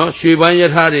နော်ရွှေပန်းယ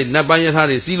ထာတွေနတ်ပန်းယထာ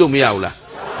တွေစီးလို့မရဘူးလား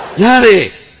ရတယ်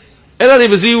အဲ့ဒါတွေ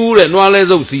မစီးဘူးတဲ့နွားလဲ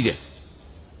စုပ်စီးတယ်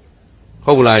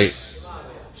ဟုတ်ကလားဟဲ့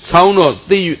ဆောင်းတော့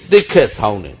တစ်ခက်ဆော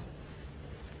င်းတယ်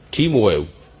ထီးမဝဲ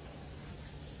ဘူး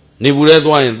နေဘူးလဲ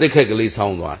သွားရင်တစ်ခက်ကလေးဆော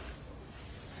င်းသွား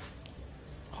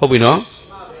ဟုတ်ပြီနော်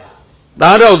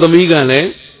သားတော်သမီးကလည်း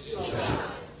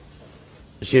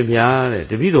အရှင်ဘုရားတဲ့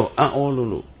တပည့်တော်အံ့ဩလို့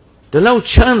ဒီလောက်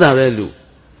ချမ်းသာတဲ့လူ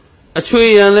အချွေ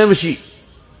ရန်လည်းမရှိ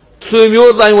ဆွေ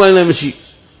မျိုးအတိုင်းဝိုင်းလည်းမရှိ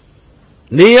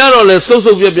နေရတော့လဲစုပ်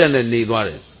စုပ်ပြက်ပြက်နဲ့နေသွားတ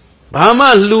ယ်ဘာမှ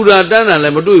လှူတာတန်းတာလ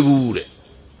ည်းမတွေ့ဘူးတဲ့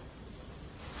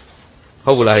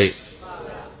ဟုတ်ကလားဟဲ့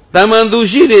တမန်သူ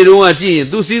ရှိနေတော့ကကြည့်ရင်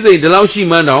သူစည်းစိမ်ဒီလောက်ရှိ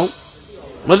မှန်းတော့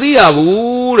မသိရ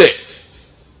ဘူးတဲ့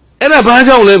အဲ့ဒါဘာ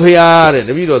ကြောင့်လဲဖရာတဲ့တ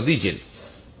ပည့်တော်သိချင်တယ်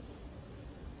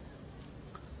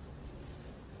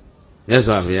မြတ်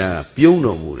စွာဘုရားပြုံး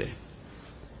တော်မူတယ်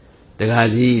တခါ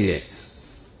ကြီးတဲ့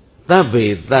သဗ္ဗေ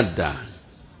တတ္တာ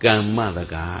ကမ္မတ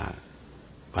ကာ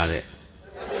ဗါတဲ့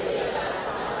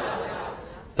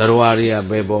တရဝရိယ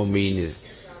ဘယ်ပေါ်မီးနေတယ်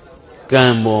ကံ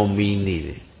ပေါ်မီးနေတ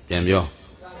ယ်ပြန်ပြော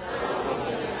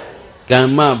က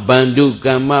မ္မဗန္ဓုက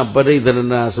မ္မပရိသရ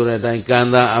ဏဆိုတဲ့အတိုင်းကံ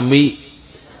သာအမိ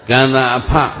ကံသာအ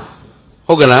ဖ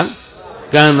ဟုတ်ကလား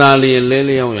ကံသာလျင်လဲ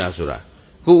လျောင်းရဆိုတာ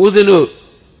ခုဦးဇင်းတို့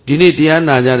ဒီနေ့တရား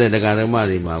နာကြတဲ့တရားဓမ္မ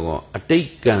တွေမှာကောအတိတ်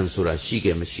ကံဆိုတာရှိ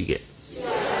ခဲ့မရှိခဲ့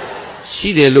ရှိ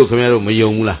တယ်လို့ခင်ဗျားတို့မယုံ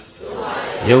ဘူးလား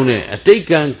ယုံတယ်အတိတ်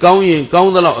ကံကောင်းရင်ကော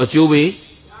င်းသလောက်အကျိုးပေး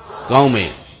ကောင်းမ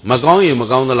ယ်မကောင်းရင်မ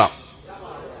ကောင်းသလောက်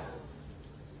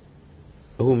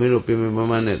အခုမင်းတို့ပင်ပင်မ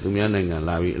မနဲ့သူများနိုင်ငံ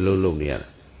လာပြီးအလုပ်လုပ်နေရ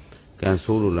တာကံ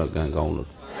ဆိုးလို့လားကံကောင်းလို့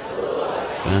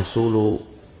ကံဆိုးလို့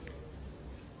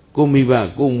ကိုမိဘ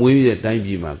ကိုမွေးတဲ့တိုင်းပြ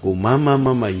ည်မှာကိုမ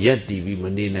ရက်တီးပြီးမ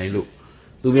နေနိုင်လို့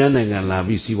သူများနိုင်ငံလာ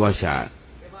ပြီးစီးပွားရှာ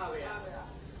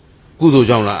ကုသိုလ်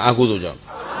ကြောင့်လားအကုသိုလ်ကြောင့်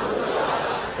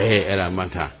အဲ့ဒါမှ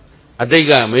တ်ထားအတိတ်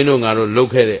ကမင်းတို့ငါတို့လုပ်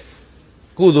ခဲ့တဲ့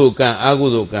ကုသိုလ်ကံအကု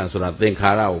သိုလ်ကံဆိုတာသင်္ခါ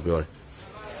ရကိုပြောတယ်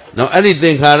နော်အဲ့ဒီသ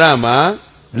င်္ခါရမှာ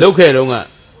လုပ်ခဲ့တော့က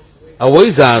အဝိ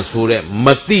ဇ္ဇာဆိုတဲ့မ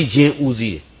သိခြင်းဥစ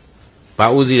ည်းတယ်ဘာ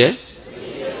ဥစည်းလဲ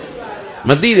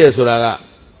မသိတယ်ဆိုတာက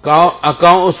အ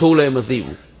ကောင်းအဆိုးလည်းမသိ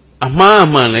ဘူးအမှားအ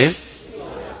မှန်လည်း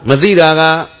မသိတာက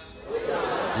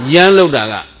ရမ်းလောက်တာ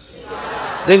က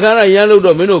သင်္ခါရရမ်းလောက်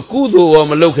တော့မင်းတို့ကုသိုလ်ရော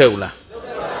မလုပ်ခဲ့ဘူးလား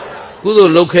ကုသို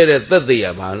လ်လုပ်ခဲ့တဲ့သက်သေက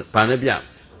ဘာနဲ့ပြ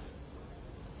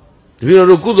比如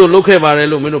说古都路开把来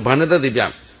路，没有办得的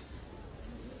边。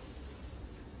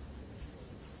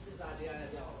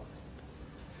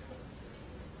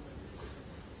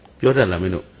表达了没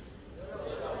有？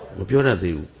我表达的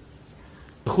有，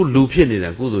后路片的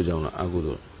呢，古都讲了啊，古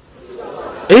都。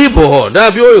哎，不好，那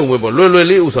表用没不？乱乱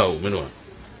的有啥没有？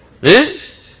哎，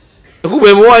古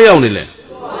白不话要的嘞，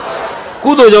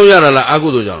古都讲下来了啊，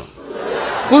古都讲。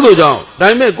古都讲，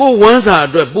但没古晚上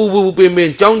对不边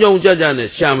边讲讲的，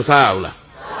想不啥了？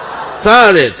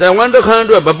啥的，在晚上看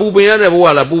对不边的不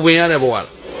完了，不边的不完了，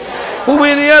不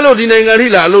边的路的那个地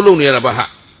啦，路的了吧哈？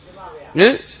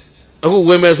嗯，古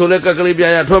外面说的各个里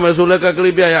边呀，出面说的各个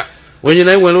里边呀，问进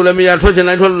来问路了没呀？出进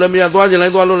来出路了没呀？多进来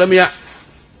多路了没呀？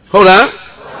好了，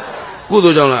古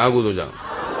都讲了啊，古都讲，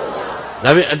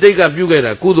那边这个表个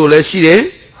的，古都来洗的，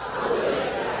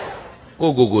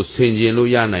个先进路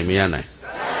压奶没压奶？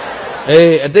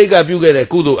哎，这个表个的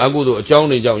古都啊古都讲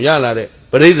的讲压来的，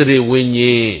不是这里问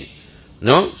你，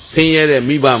喏，深夜的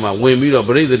没办法问不了，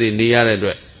不是这里你压来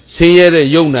对，深夜的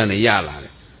用难的压来的，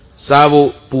沙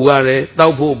布不压的，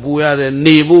刀铺不压的，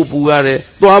泥布不压的，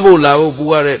多布拉布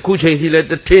不压的，苦情起来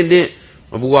的天天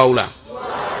不压了，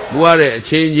不压的，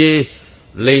千斤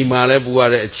累马来不压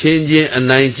的，千斤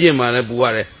难斤马来不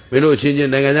压的，没有千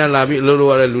斤那个人拉比路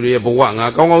路来路的也不压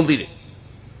啊，刚刚的，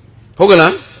好个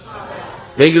啦。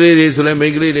每个人的出来，每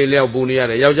个人的了不一样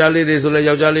的，要家里的出来，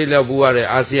要家里了不一样的，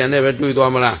阿西安那边最多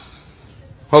么啦？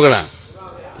好个啦，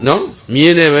喏，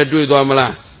米那边最多么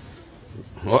啦？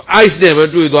我 ice 那边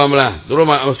最多么啦？都罗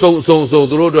嘛，送，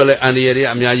都罗出来，安利的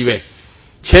阿米亚一边，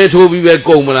切出比别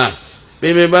高么啦？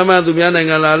慢慢都变那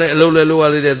个啦嘞，路啊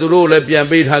的，都罗来变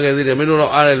备他个的，没罗到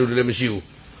阿来路的没修，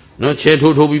喏，切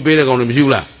出比别的高的没修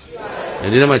啦，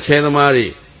你他妈切他妈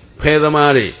的，拍他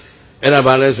妈的，哎那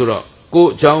把来说了。ကို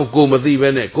เจ้าကိုမသိပဲ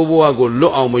နဲ့ကိုဘဝကိုလွ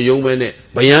တ်အောင်မယုံပဲနဲ့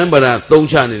ဗျံပရာသုံး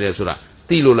ချနေတယ်ဆိုတာ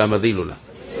သိလို့လားမသိလို့လား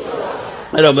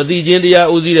အဲ့တော့မသိချင်းတရား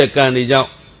ဥစည်းတဲ့ကံတွေကြောင့်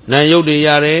နာယုတ်တွေရ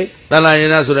တယ်တဏှာယ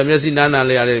နာဆိုတဲ့မျက်စိနားနာ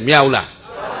လည်းရတယ်မရဘူးလား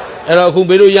အဲ့တော့အခု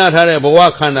ဘေးတို့ရထားတဲ့ဘဝ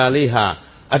ခန္ဓာလေးဟာ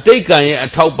အတိတ်ကံရဲ့အ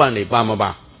ထောက်ပံ့နေပါမပါ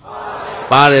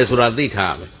ပါတယ်ဆိုတာသိ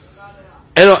ထားမယ်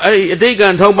အဲ့တော့အဲ့ဒီအတိတ်ကံ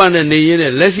ထောက်ပံ့တဲ့နေရင်း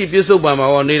နဲ့လက်ရှိပြစ္ဆုတ်ပံမှာ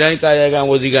ဟောနေတိုင်းကာယကံ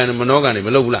ဝစီကံနဲ့မနောကံတွေမ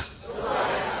လုပ်ဘူးလား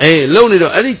အေးလုပ်နေ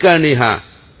တော့အဲ့ဒီကံတွေဟာ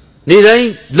နေတိုင်း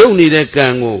လုံနေတဲ့ကံ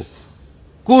ကို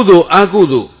ကုသိုလ်အကု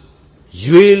သိုလ်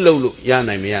ရွေးလို့ရ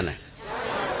နိုင်မရနိုင်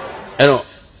အဲ့တော့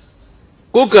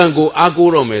ကိုယ်ကံကိုအား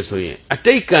ကိုးတော့မယ်ဆိုရင်အ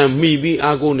တိတ်ကံမိပြီး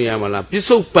အားကိုးနေရမှာလားပြစ္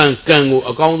ဆုတ်ပံကံကို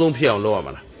အကောင်းဆုံးဖြစ်အောင်လုပ်ရ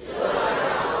မှာလား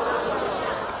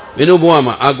မင်းတို့ဘဝ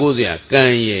မှာအားကိုးစရာကံ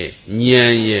ရဲ့ဉာ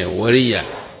ဏ်ရဲ့ဝရိယ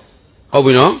ဟုတ်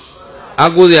ပြီနော်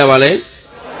အားကိုးစရာပါလေ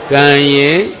ကံ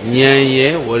ရဲ့ဉာဏ်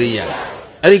ရဲ့ဝရိယ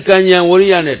အဲ့ဒီကံဉာဏ်ဝရိ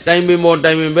ယနဲ့တိုင်ပင်ပေါ်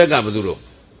တိုင်ပင်ဘက်ကဘယ်သူတို့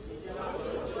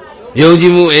ယုံကြ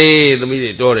ည်မှုအေးသမီး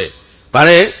တွေတော်တယ်ဗါ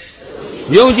လဲ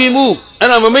ယုံကြည်မှုအဲ့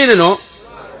ဒါမမေ့နဲ့နော်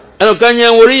အဲ့တော့ကံဉာ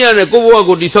ဏ်ဝရိယနဲ့ကိုယ့်ဘဝ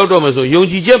ကိုတိဆောက်တော့မယ်ဆိုယုံ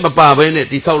ကြည်ချက်မပါဘဲနဲ့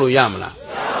တိဆောက်လို့ရမလား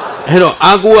အဲ့တော့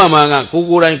အာကိုရမှာကကို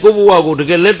ယ်တိုင်ကိုယ့်ဘဝကိုတ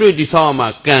ကယ်လက်တွေ့တိဆောက်ရမှာ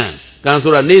ကံ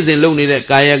ဆိုတာနေ့စဉ်လုပ်နေတဲ့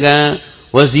ကာယကံ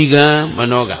ဝစီကံမ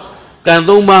နောကံကံ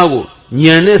သုံးပါးကို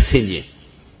ဉာဏ်နဲ့ဆင်ခြင်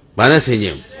ဘာနဲ့ဆင်ခြ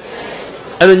င်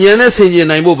အဲ့တော့ဉာဏ်နဲ့ဆင်ခြင်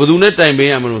နိုင်ဖို့ဘယ်သူနဲ့တိုင်ပင်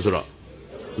ရမလို့ဆိုတော့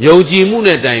ယုံကြည်မှု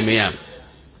နဲ့တိုင်ပင်ရ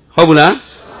ဟုတ်ဘူးလား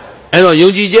အဲ့တော့ယုံ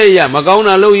ကြည်ချက်ရမကောင်း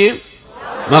တာလုပ်ရင်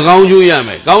မကောင်းကျိုးရမ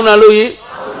ယ်ကောင်းတာလုပ်ရင်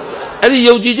အဲ့ဒီ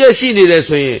ယုံကြည်ချက်ရှိနေတယ်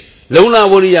ဆိုရင်လုံလ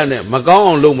ဝရိယနဲ့မကောင်း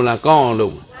အောင်လုပ်မလားကောင်းအောင်လု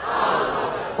ပ်မလား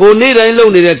ကိုနေ့တိုင်းလု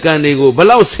ပ်နေတဲ့ကံတွေကိုဘ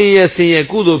လောက်ဆင်းရဲ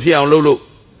ကုသိုလ်ဖြစ်အောင်လုပ်လို့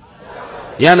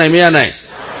ရနိုင်မရနိုင်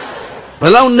ဘ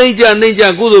လောက်နှိမ့်ကြ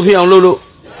ကုသိုလ်ဖြစ်အောင်လုပ်လို့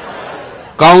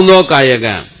ကောင်းသောကာယ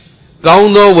ကံကော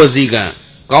င်းသောဝစီကံ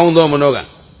ကောင်းသောမနောကံ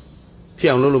ဖြစ်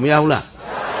အောင်လုပ်လို့မရဘူးလား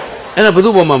အဲ့ဒါဘယ်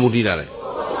သူ့ပေါ်မှာမူတည်တာလဲ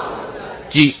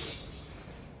ကြည်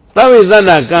သဗ္ဗေသတ္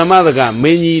တကမ္မတကမ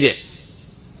င်းကြီးတဲ့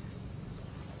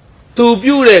သူ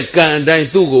ပြုတဲ့ကံအတိုင်း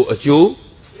သူ့ကိုအကျိုး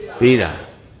ပေးတာ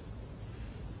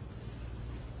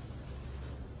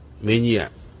မင်းကြီးက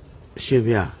အရှင်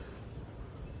ဘုရား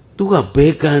သူကဘ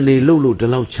ယ်ကံတွေလုပ်လို့ဒီ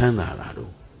လောက်ချမ်းသာတာ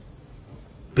တော့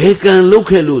ဘယ်ကံလုပ်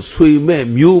ခဲ့လို့ဆွေမဲ့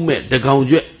မျိုးမဲ့တကောင်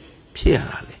ကျွဲ့ဖြစ်ရ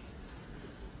တာလေ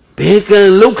ဘယ်ကံ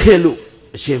လုပ်ခဲ့လို့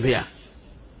အရှင်ဘုရား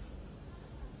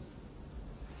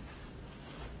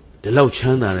ဒီလောက်ချ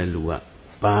မ်းသာတဲ့လူက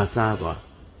ဘာစားသွား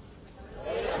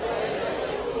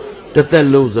တသက်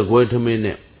လုံးစကွဲထမင်း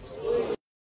နဲ့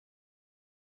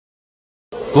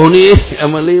ကိုနေအ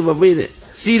မလေးမပေးတဲ့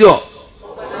စီးတော့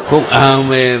ဟုတ်အာ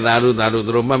မဲသာတို့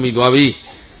မှတ်မိသွားပြီ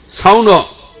ဆောင်းတော့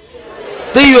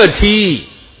သိရွက်ချီ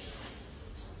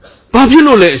ဘာဖြစ်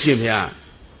လို့လဲအရှင်ဘုရား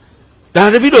ဒါ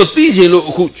တပိတော့သိချင်လို့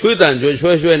အခုချွေးတန်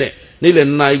ရွှဲနဲ့နေ့လေ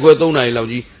2နာရီခွဲ3နာရီလောက်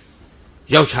ကြီး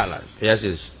ရောက်ချလာဘုရားရှ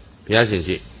င်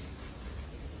ရှိ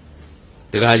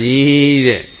တခါကြီး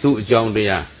တဲ့သူ့အကြောင်းတ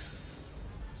ရား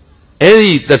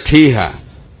Eri Tayar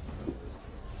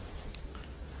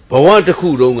Bawa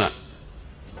Takudonga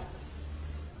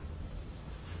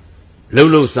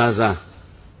Lolo Saza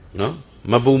no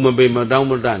Mabuma be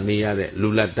Madamada Niare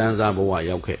Lula Danza Bawa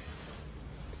Yoke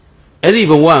Eri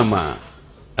Bawama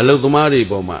Alotomari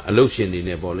Boma Aloshin in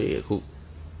Eboli who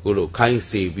Guru Kain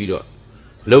Se Bido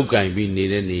Lokai be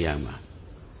needed Niyama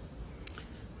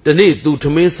The need to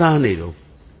Tamesa Nido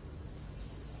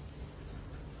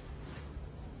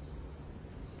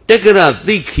Tekara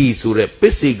Diki Sure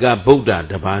Pisiga Buddha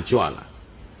Dabajuala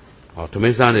or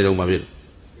Tamesa Nido Mabil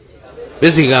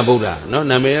Pisiga Buddha, no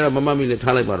Namera Mamma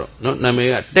Talibaro, no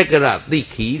Namera Tekara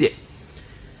Diki.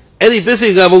 Any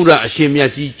Pisiga Buddha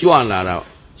Shimiachi Juala,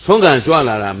 Songa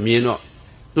Juala, Mino,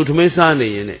 to Tamesa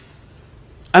in it.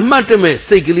 A matame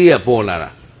Segilia Polara.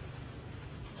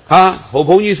 Ha,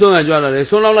 Hoponi Songa Juala,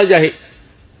 so long like Jahi.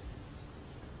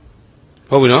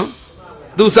 Hope no?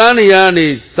 Do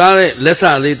Sani Sare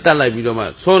Lessa, the Tala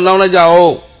Bidoma, so long like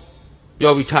Jao,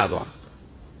 your Vitado.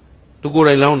 To go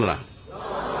around.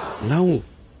 No.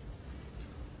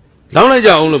 Now like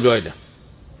Jao, only boy.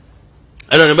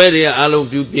 I don't know whether I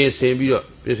love you, Pierce, same video,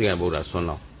 Pissing about us so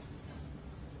long.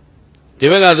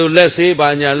 Timega to let's say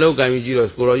by Yalo Gamijiro,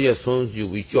 score years songs you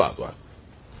with your one.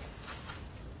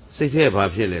 Say,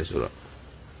 Papa, Sura.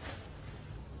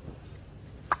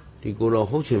 The good old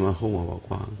Hochima home of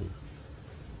Kwan.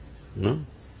 No?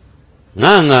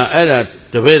 Nanga era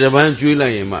the way the man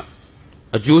Julia,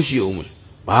 a Jewish woman.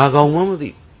 Baga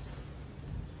Mamadi.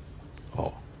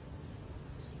 Oh.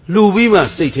 Lubima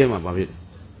say him about it.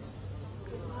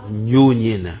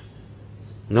 Union.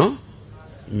 No?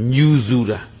 New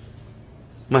Zura.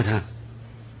 Mata.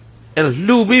 And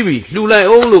Lou baby, Lou like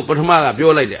all look, but Mara,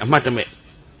 you're like a matame.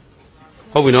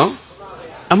 How we know?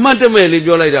 A matame, live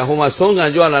your like a home, a song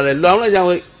and Joanna, and long like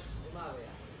that.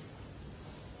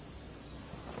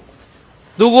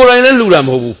 Do go right and Luram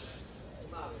Hobu.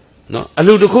 No, a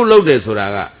little cool loaded so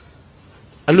that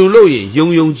a Luloy,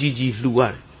 young Gigi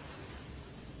Luar.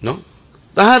 No,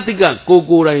 the Hatika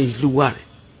go right Luar.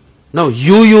 No,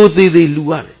 you they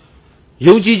Luar.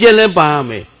 Young Gigi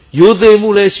Lepame. You the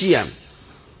Mulesiam.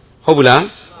 Hobula?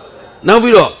 Now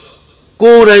we go.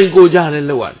 Go and go down and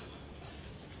lower.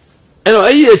 And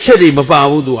I cherry Papa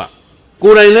Udua. Go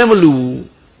and lemelu.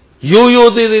 You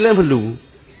the lemelu.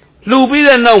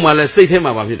 Luby and now, let's say him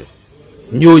about it.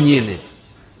 New yin.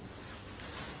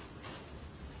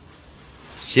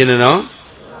 Sinano?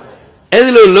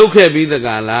 Any local be the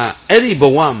gala, any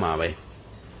Bawama way.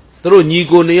 Through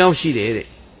Nigo Neao she did it.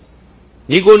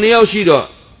 Nigo Neao she do.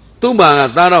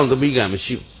 Tumba down the big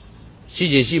machine.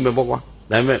 She me boa,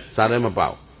 I met Sarem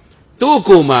about.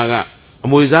 Toko maga, a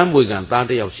Moizam Wigan,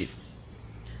 30 of sheep.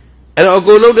 And I'll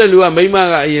go load the Lua,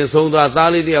 Maymaga, and so that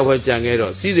Dali of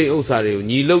Jangero, see the Osari,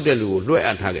 ye load the Lu, look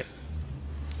at target.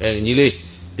 And ye lay,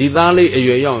 the Dali,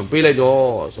 a young, pay like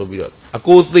door, so be it. A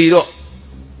cold theatre,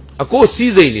 a cold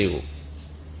season,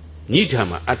 need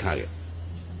him at target.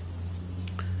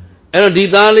 And the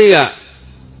Dalia,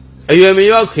 a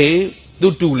young king.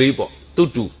 Do labor,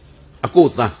 do a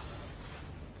quota.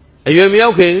 A young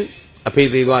milking, a pay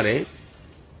the body.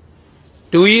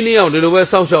 Do you know the West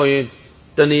South Showing,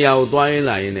 the Nia Dwayne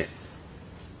line it?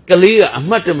 Kalia, a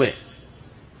matame.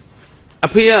 A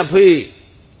pay,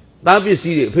 that be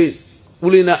seated, pay,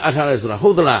 Ulina Atalasura,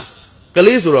 Hodala,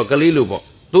 Kalisura, Kalilubo,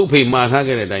 do pay my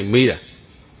target I made.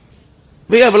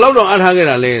 We have a lot of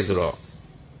Atagera laser.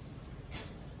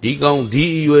 Digong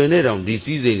D.U.N. on this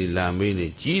season, La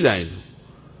Mene, G line.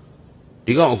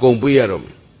 Digong Compiarum.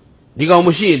 Digong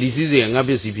machine, this is a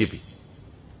CPP.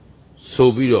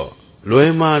 So be it.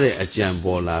 Loemare a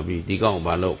jambo labi, Digong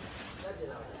Balo.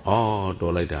 Oh,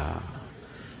 do like that.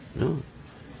 No.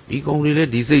 Digong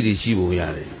let this say the Shibu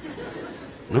Yare.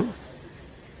 No.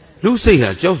 Lucy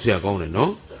had Josia gone,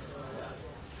 no?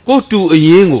 Go to a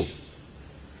yengo.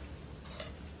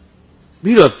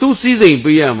 Be the 2 seasons,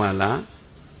 Piamala.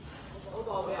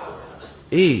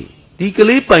 Eh, the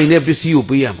Kalipa never see you,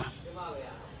 Piama.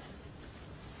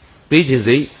 Pages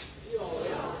say,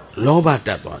 Loba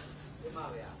that one.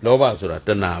 Loba Sura,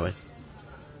 Tanawe.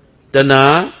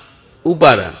 Tana,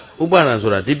 Ubara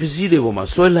Sura, DPC de Woma,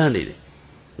 so landed.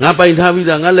 Napa in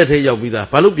Havida, Nalete Yavida,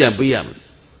 Palupian Piam.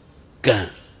 Gan.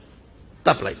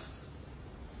 Tap like.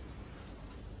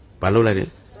 Palu like it.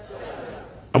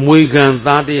 And we can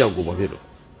 30 of Gubavito.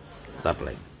 Tap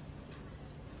like.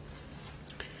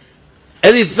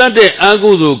 Any Tate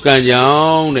Agudu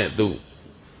Kanyang net do.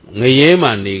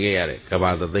 Nayema Nigare,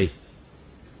 Kabata.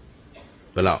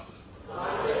 Below.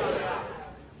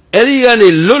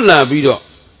 Any Lula Bido.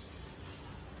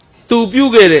 To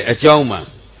Bugere a Jauman,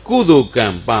 Kudu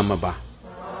Kam Pamaba.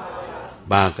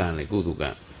 ba can le kudu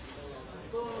can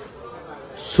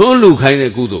son lu khai le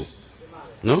kudu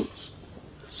no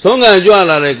son can jwa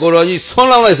la le ko ro ji son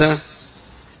lao lai san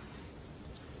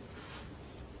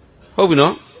ဟုတ်ပြီ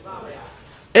နော်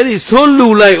အဲ့ဒီson lu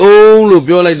lai ôngလို့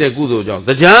ပြောလိုက်တဲ့ကုသိုလ်ကြောင့်တ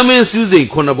ရားမင်းစူးစိမ်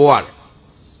ခုနှစ်ဘဝဟာ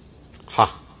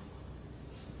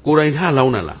ကိုယ်တိုင်ထားလော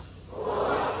င်းတာလား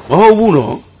မဟုတ်ဘူး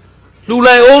နော်လူ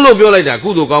လိုက်အောင်လို့ပြောလိုက်တာကု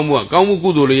သိုလ်ကောင်းမှုကကောင်းမှုကု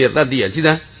သိုလ်လေးရဲ့တတ္တိရကြည်သ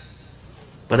န်း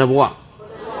ဘယ်နှဘဝ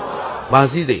ဘာ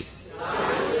စည်းစိမ်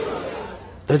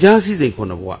တရားစည်းစိမ်ခု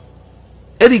နှစ်ဘဝ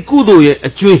အဲ့ဒီကုသိုလ်ရဲ့အ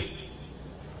ကျွေး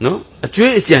နော်အ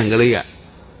ကျွေးအကြံကလေးက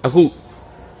အခု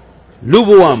လူဘ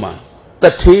ဝမှာတ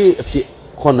ထေးအဖြစ်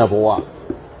ခုနှစ်ဘဝ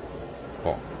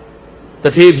ဟောတ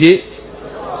ထေးဖြစ်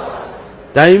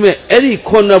ဒါပေမဲ့အဲ့ဒီ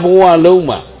ခုနှစ်ဘဝလုံး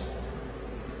မှာ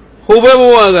ဟိုဘက်ဘ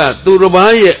ဝကသူတစ်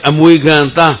ပါးရဲ့အမွေခံ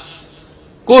သား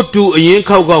ကိုတူအရင်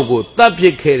ခောက်ကိုတတ်ဖြ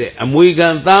စ်ခဲ့တဲ့အမွေခံ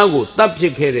သားကိုတတ်ဖြ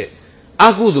စ်ခဲ့တဲ့အ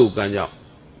ကုသိုလ်ကံကြောင့်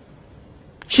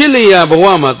ရှစ်လျာဘဝ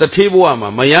မှာတထေးဘဝမှာ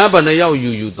မယားဘဏ္ဍရောက်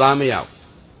ယူသားမရဘူး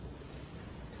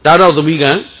ဒါတော့သမီး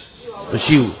ကံမ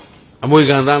ရှိဘူးအမွေ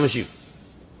ခံသားမရှိဘူး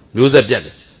မျိုးဆက်ပြတ်တ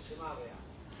ယ်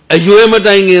အရွယ်မ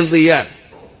တိုင်ခင်သေရတယ်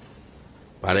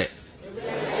ဗါတဲ့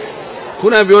ခု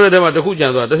နပြောတဲ့ထဲမှာတစ်ခုကြံ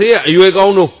သွားတထေးကအရွယ်ကော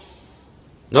င်းတော့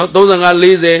နော်35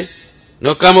 40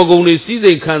နော်ကာမဂုဏ်တွေစီး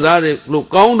စိမ်ခံစားတယ်လို့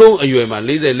ကောင်းတုံးအရွယ်မှာ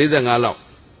40 45လောက်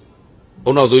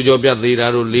ဘုံတော့သွေးကြောပြတ်သေးတာ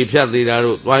တို့လေဖြတ်သေးတာ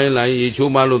တို့သွားရင်လာရင်ရေ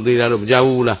ချိုးမလို့သေးတာတို့မကြ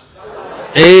ဘူးလား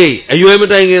အေးအရွယ်မ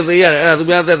တိုင်ခင်သေရတယ်အဲ့ဒါသူ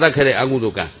များသက်သက်ခဲ့တဲ့အကု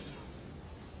သိုလ်ကံ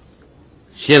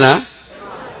ရှင်းလား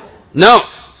နောက်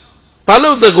ဘာ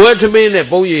လို့သကွဲထမင်းနဲ့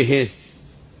ပုံရည်ဟင်း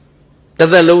တစ်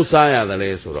သက်လုံးစားရတယ်လဲ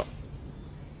ဆိုတော့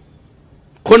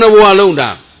ခုနှစ်ဘဝလုံးဒါ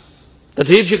တ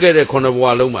တိဖြစ်ခဲ့တဲ့ခုနှစ်ဘဝ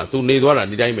လုံးမှာသူနေသွားတာ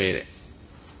ဒီတိုင်းပဲတဲ့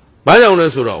ဘာကြောင့်လဲ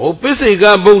ဆိုတော့ဟိုပစ္စေက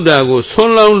ဗုဒ္ဓကိုဆွ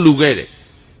န်းလောင်းလူခဲ့တယ်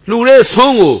လူတဲ့ဆွ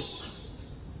န်းကို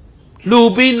လူ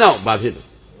ပြီးနောက်ဘာဖြစ်လဲ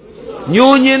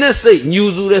ညိုညင်တဲ့စိတ်ညူ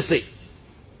စုတဲ့စိတ်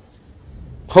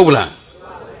ဟုတ်လား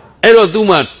အဲ့တော့သူ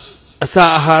မှအစာ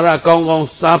အာဟာရကောင်းကောင်း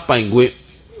စားပိုင်ခွင့်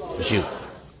မရှိဘူး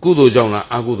ကုသိုလ်ကြောင့်လား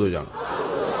အကုသိုလ်ကြောင့်လား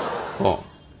ဟော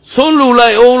ဆွန်းလူလို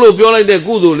က်အောင်လို့ပြောလိုက်တဲ့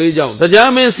ကုသိုလ်လေးကြောင့်တ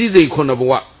ရားမင်းစည်းစိမ်ခုနှစ်ဘ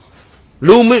ဝ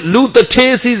လူတ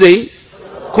ထေးစည်းစိမ်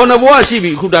ခုနှစ်ဘဝရှိ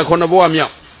ပြီခုဒါခုနှစ်ဘဝမြော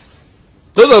က်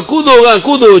သို့တော့ကုသိုလ်က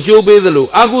ကုသိုလ်အကျိုးပေးသလို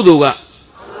အကုသိုလ်က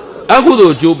အကုသို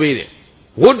လ်အကျိုးပေးတယ်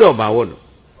ဝတ်တော့ဘာဝတ်လို့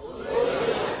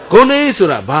ဂုဏ်လေးဆို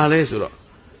တာဘာလဲဆိုတော့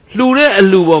လှူတဲ့အ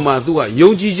လှူပေါ်မှာ तू ကယုံ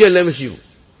ကြည်ချက်လည်းမရှိဘူး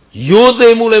ရိုသေ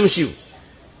မှုလည်းမရှိဘူး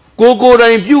ကိုယ်တို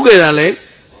င်ပြုခဲ့တာလည်း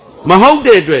မဟုတ်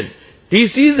တဲ့အတွက်ဒီ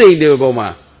စည်းစိမ်တွေပေါ်မှာ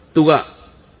तू က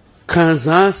ခံ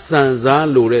စားစံစား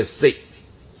လို့တဲ့စိတ်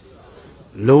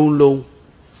လုံး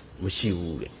မရှိ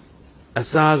ဘူးတဲ့အ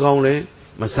စာကောင်းလဲ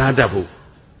မစားတတ်ဘူး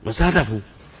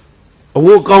အဝ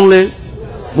တ်ကောင်းလဲ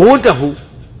မဝတ်တတ်ဘူး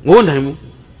ငိုးနိုင်ဘူး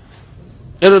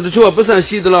အဲ့တော့တချို့ကပတ်စံ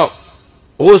ရှိသလောက်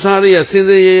အဝတ်စားရစင်စ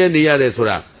င်ရဲနေရတယ်ဆို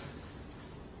တာ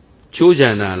ချိုးချ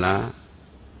န်တာလား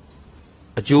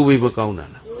အကျိုးပေးမကောင်းတာ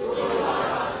လား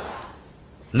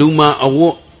လူမှာအဝ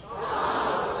တ်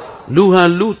လူဟာ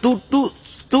လူ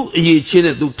သူ့အရေးချင်း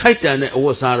နဲ့သူထိုက်တန်တဲ့အဝ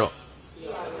တ်စားတော့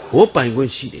ဝတ်ပိုင်ခွ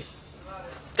င့်ရှိတယ်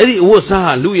အဲ့ဒီအဝတ်စား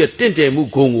ဟာလူရဲ့တင့်တယ်မှု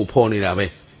ဂုဏ်ကိုဖော်နေတာပဲ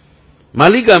မာ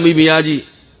လိကမိဖုရားကြီး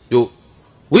တို့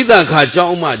ဝိသခာကျော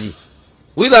င်းအမ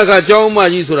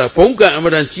ကြီးဆိုတာဘုံကံအမ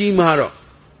တန်ကြီးမားတော့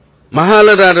မဟာလ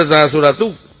ဒရဇာဆိုတာ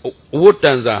သူ့အဝတ်တ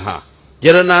န်စာဟာယ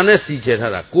ရနာနဲ့စီချေ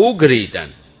ထားတာ6ဂရေတန်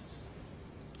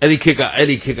အဲ့ဒီခေတ်က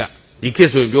ဒီခေတ်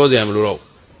ဆိုရင်ပြောစရာမလိုတော့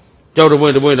ကြောက်တပွ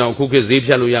င့်တောင်ခုခေတ်ဈေးဖြ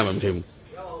တ်လို့ရမှာမထင်ဘူး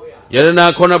ယရနာ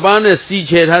9ပါးနဲ့စီ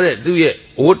ချေထားတဲ့သူ့ရဲ့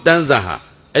အဝတ်တန်စာဟာ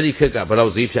အဲ့ဒီခေတ်ကဘယ်လော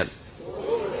က်ဈေးဖြတ်လဲ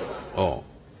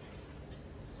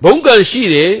ဘုံကံရှိ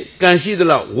တယ်ကံရှိသ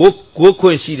လောက်ဝတ်ခွ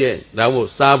င့်ရှိတယ်ဒါမို့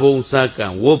စားဘုံစားကံ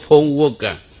ဝတ်ဖုံဝတ်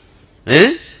ကံ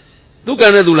သူကံ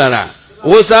နဲ့သူလာတာ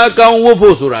ဝတ်စားကောင်းဝတ်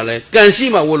ဖို့ဆိုတာလဲကံရှိ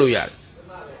မှဝတ်လို့ရတယ်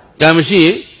ကံမရှိရ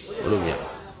င်ဝတ်လို့မရ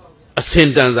အစင်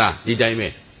တန်စားဒီတိုင်းပဲ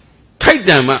ထိုက်တ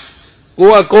န်မှကို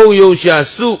ကကုန်းယုံရှာ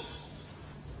စု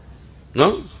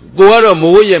နော်ကိုကတော့မ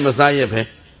ဝတ်ရမစားရပဲ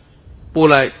ပို့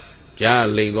လိုက်ကြား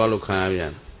လိန်သွားလို့ခံရပြ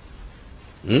န်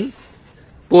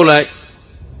ပို့လိုက်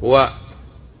ဟိုက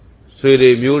ဆွေတွေ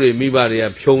မျိုးတွေမိဘတွေက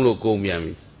ဖြုံးလို့ကုန်ပြန်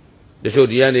ပြီတချို့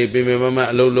ဒီကနေပင်ပင်မမ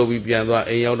အလုပ်လုပ်ပြီးပြန်သွား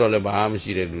အိမ်ရောက်တော့လည်းဘာမှမ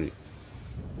ရှိတဲ့လူတွေ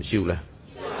မရှိဘူးလား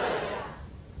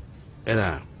အဲ့ဒါ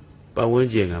ပတ်ဝန်း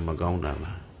ကျင်ကမကောင်းတာ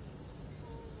လား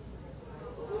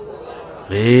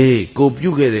ကိုပြု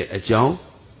တ်ခဲ့တဲ့အကြောင်း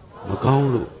မကောင်း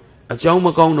လို့အကြောင်းမ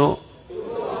ကောင်းတော့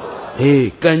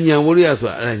ကံညံဝရိယဆို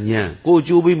တာအဲ့ဒါညံကိုအ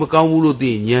ကျိုးပေးမကောင်းဘူးလို့သိ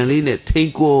ရင်ညံလေးနဲ့ထိန်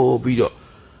ကောပြီးတော့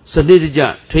စနစ်တကျ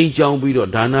ထိန်ချောင်းပြီးတော့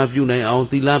ဒါနပြုနိုင်အောင်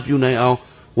သီလပြုနိုင်အောင်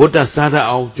ဝတ္တစားတတ်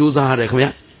အောင်ကြိုးစားရတယ်ခင်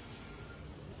ဗျာ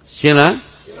ရှင်းလား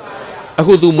အ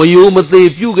ခု तू မယိုးမသေး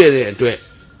ပြုတ်ခဲ့တဲ့အတွက်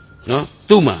နော်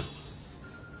သူ့မှာ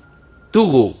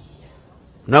Tugo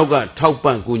Nauga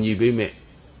Taupan Kuni Bime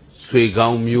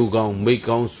Swigong, Mugong,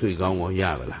 Makong, Swigong or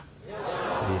Yavala.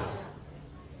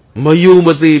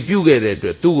 Mayumati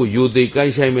Puget, two you the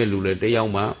Kaishame Lule, the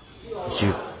Yama.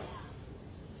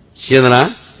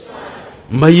 Shenala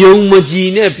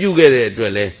Mayumajine Puget,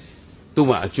 Dwelle,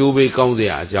 Tuma, Chube Kong the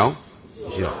Ajao.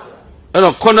 And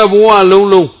a Konabua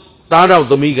Lulu, Tada of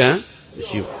the Migan,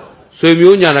 Swim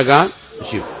Yanaga,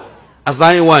 a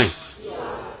fine wine.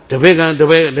 The vegan, the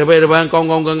vegan, Kong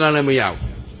Ganga Mayao.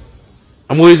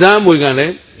 A Muizam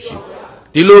Mugane,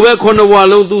 the Lowe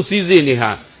Konawalo do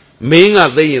season. Main are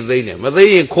they in they name, but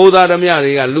they in Koda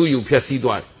Damiaria, Luyu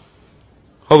Piasidwan.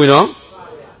 How we know?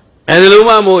 And the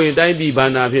Luma Mo in Time be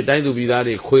Bana, time to be that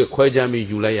a quite jammy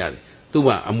Julia.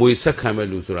 Tuma, a Moisa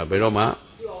Camelusura, Beroma.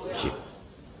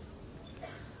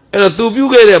 And a two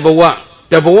you get a boa,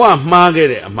 the boa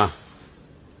Margaret, a ma.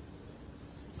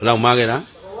 Now Margaret,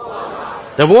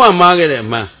 the boa Margaret,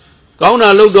 ma.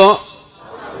 Gauna Ludo,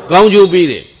 Gaun you beat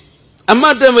it. A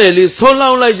matameli so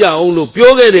long like Jaolo,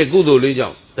 pure get a good old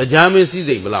the German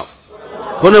season below.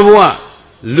 Konaboa,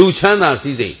 Luchana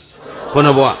season.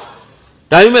 Konaboa.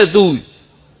 Time do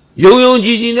Yoyon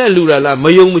Gina Lurala,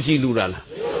 Mayomuchi Lurala.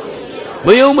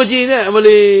 Mayomuchi,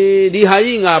 Emily, the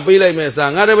Hyena, Bela Messa,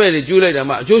 Arabella, Julia,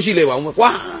 Joshi Leva,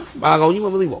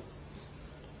 Bagon.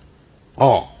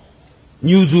 Oh,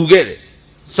 New Zoo get it.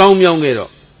 Some young ghetto.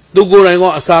 Do go and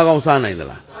go a saga sana in the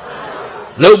la.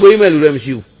 Low women will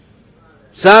shoe.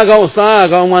 Saga,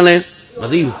 one land,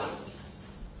 but you.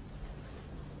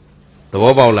 The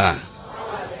Wobala.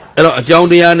 A John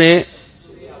Diane,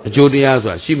 a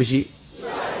Jodiazwa, Shibishi,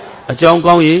 a John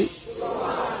Gong,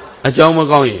 a John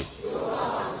Magong.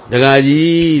 The guy,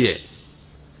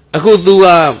 a good do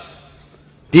a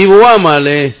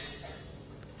Diwamale.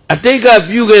 I take up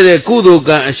you get a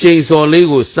Kudoga and Shane so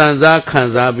Lego, Sanza,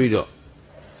 Kanza Bido.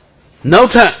 Now,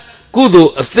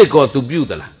 Kudo a thick or to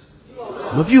Budala.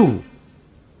 Mabu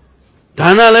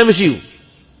Dana Lemshu,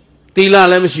 Tila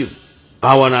Lemshu,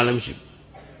 Awana Lemshu.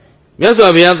 Yes,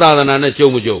 I have done a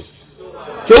Chomujo.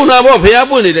 Chona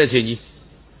Piapo need a change.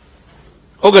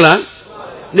 Ogala,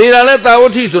 Nira let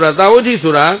Tawati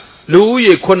Sura,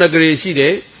 Louis Conagre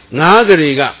Side,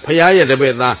 Nagariga, Payaya de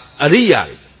Beda, Aria.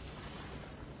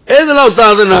 Edela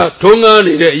Tadana, Tonga,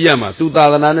 Yama,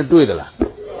 2002.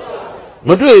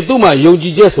 Madrid, Duma,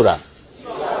 Yoji Jesura.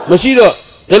 Machida,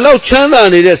 the low Chanda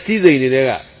needed season in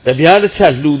there, the Biada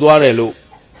Chat Luduarelo.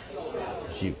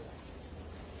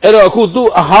 Era could do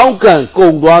a how can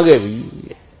go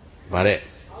doggy. But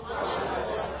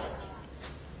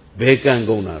Bacon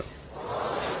go now.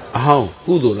 A how,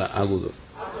 Kudola Agudo.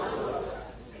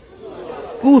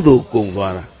 Kudo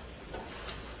Gongwara.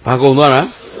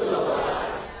 Pagondara.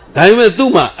 Diamond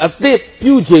Duma, a dead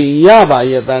Puja Yaba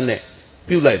Yadane,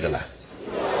 Pew like the la.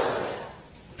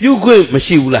 Pew Queen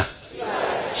Machula.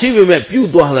 She will make Pew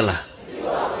Dwala.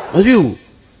 But you,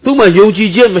 Duma Yoji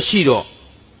Jet Machido.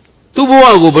 Tu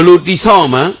go below this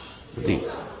home, man.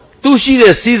 Tu see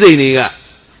the season,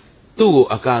 tu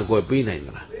a car go be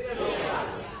nine.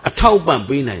 A taupan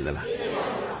be nine.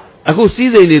 I go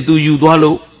season it to you,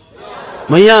 Dwallow.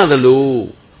 Maya the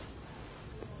low.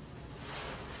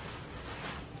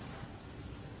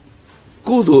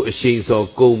 Kudo a shades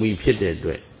of go me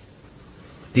pitted.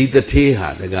 Did the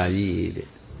Tayar the guy eat it?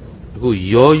 Go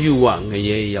yo you want a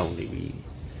young lady.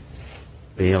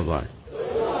 They have got.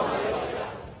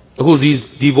 Who these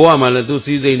Diboama to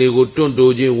see they go to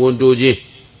doji, one doji.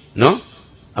 No?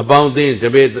 About the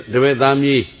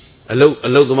Dami, a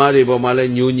low to Mari Bomala,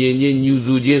 New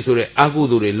Zujin, so the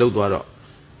Agudo, low dwara.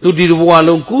 To Diboa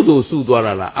Kudo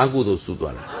Sudwara, Agudo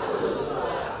Sudwara.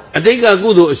 I think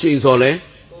Agudo shades all, eh?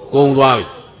 Go wild.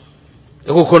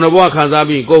 The Konawa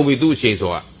Kazabi go with two shades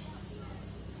or.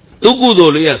 To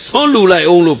Gudo, so like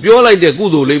only pure like the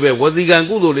Gudo liver, was he can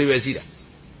Gudo liver?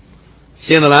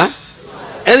 Shenala?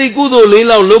 Any Gudo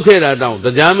Lila look at her down,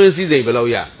 the German season below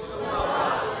ya.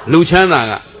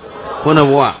 Luchana,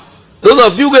 Konawa. Those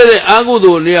of you get it,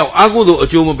 Agudo, Leo, Agudo, a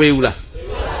Chuma Beula.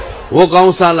 Walk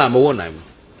on Sala, Moanam.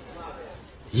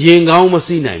 Yingao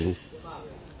Masina.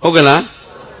 Ogala.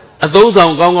 At those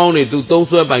on Gong only to don't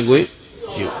swear by way.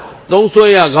 Don't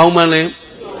swear a Gauman.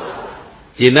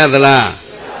 Chinadala.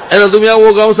 And to me, I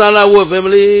walk on Sala, work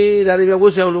family, that if I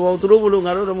was able to walk through,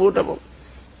 I don't know what about.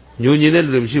 Union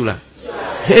and Shula.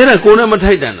 Here I go to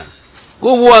Taitana.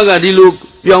 Go Waga, the look,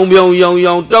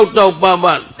 young, talk,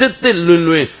 Baba,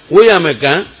 Lulwe, we are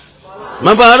Mecan.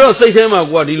 My father say him of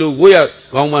what he look, we are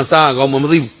Gomasa,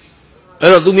 Gomam.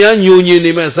 And to me, I union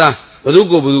in Messa, but do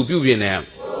go with Pubian.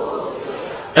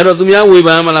 And to me, I will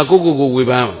bam and I go with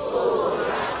bam.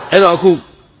 And I cook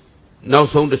now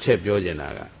sound the chap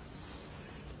Georgianaga.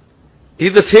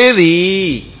 the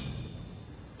Tayar,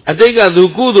 I take a do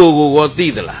good or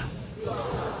Tidala.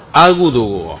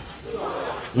 Agudo.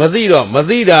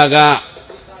 Madida ga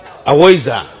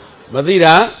Awaiza.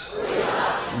 Madida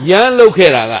Yan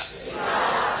Lokeraga.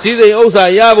 See the Osa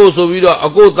Yabo so we do a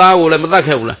good down and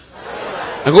Matakula.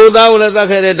 A good down and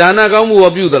Takare Dana Gamu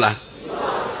of Budala.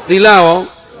 Tilao.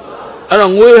 I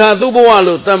don't we have to go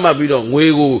out Tama Bidon.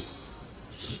 We go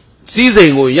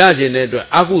season or Yajin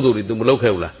Akudu to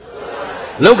Lokela.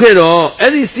 Lokero,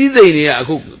 any season here I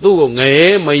could do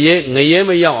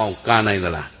Nayema Yao Kana in the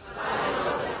la.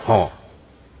 Ho.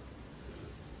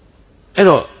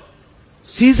 Ero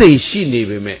season she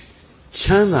never met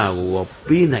Chana or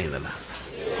Pina in the la.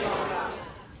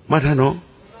 Matano,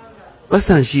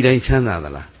 Basan she ain't Chana the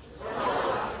la.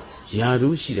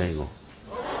 Yadu she ain't go.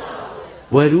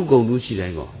 Where do go do she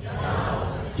ain't go?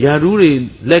 Yadu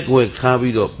legwork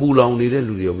Tabido, Pulong little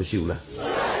Ludio Mashula.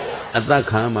 At that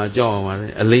time, my jaw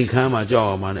money, a link my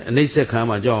jaw money, and they said,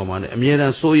 my jaw money, and yet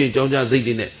I saw you, John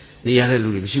Zidin it, near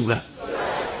Ludia.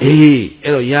 Eh,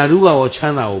 Yaruga or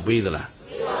Chana or Bedla.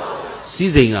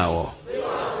 Seizing our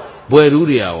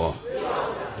Buerudia or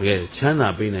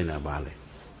Chana being in a valley.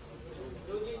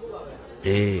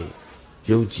 Eh,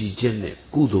 Yoji Jenne,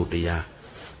 Kudo dea.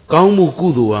 Kaumu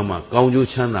Kudo ama, Kaujo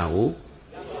Chana o,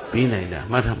 being in a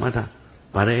mata,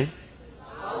 pare.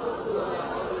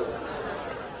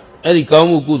 Any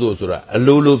Kaumu Kudo Sura, a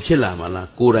lolo Chilamala,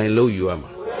 Kura and low you ama.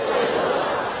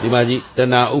 The magic,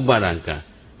 Tana Ubaranka.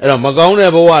 Era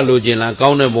Magauna Boa Logina,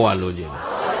 Gauna Boa Logina.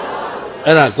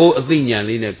 Era go a thing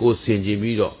Yanina, go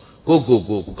Sinjimido, go,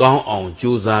 go on,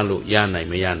 Juzalo, Yana,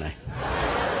 Mayana.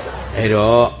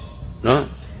 Ero, no?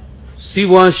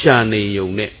 Siwa Shane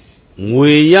Yone,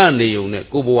 Nguyane Yone,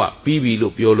 Goboa, Bibi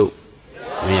Loop Yolo.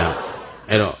 Mia.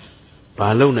 Ero,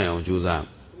 Palone on Juza.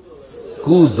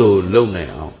 Kudo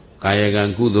Lone,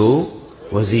 Kayagan Kudo,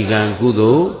 Wazigan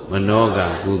Kudo,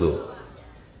 Manogan Kudo.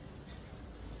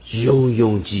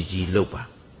 Yong Gigi Lopa.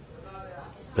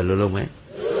 Pelolo me.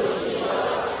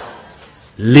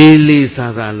 Lily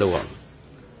Sazan Loam.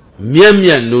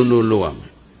 Miamia no loam.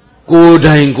 Go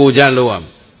dying go jaloam.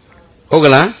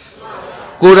 Ogala?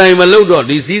 Go dying Malodo,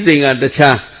 this season at the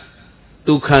cha.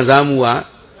 To Kazamua.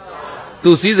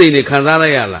 To season the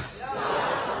Kazarayala.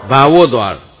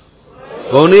 Bawodwar.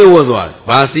 Gone Wodwar.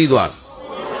 Basidwar.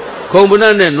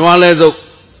 Combunan and Noalezo.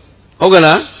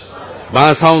 Ogala?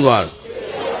 Basoundwar.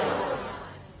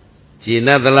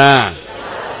 China the land.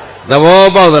 The war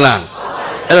about the land.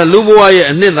 And a Luboy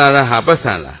and Nidara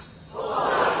Hapasala.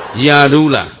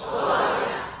 Yadula.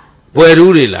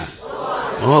 Puerula.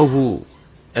 Oh, who?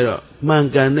 Error.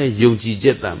 Mangane Yoji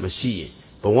Jetta machine.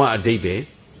 But what a day be?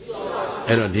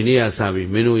 Error Dinia Sabi,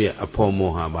 Menuya upon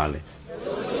Mohabale.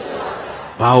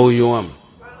 Pao Yoam.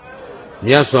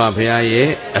 Yaswa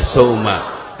Peaye, a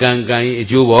Soma, Gangai,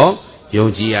 Jubo,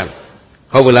 Yojian.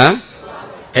 Hogula?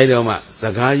 Edoma,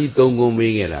 Sagaji don't go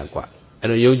make it aqua.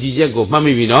 And a Yoji Jago,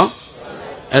 Mammy Vino,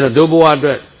 and a double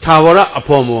water Tawara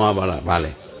upon Moabala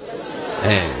Valley.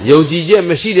 Eh, Yoji Jet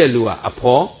Machida Lua, a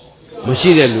paw,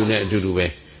 Machida Luna to do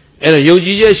way. And a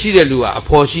Yoji Jet Shida Lua, a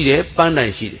paw sheet,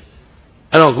 Pandai sheet.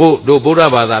 I don't go do Boda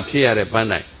Bada Pierre at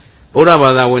Pandai. Boda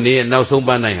Bada when they now so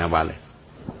Pandai Valley.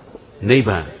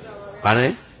 Neighbor,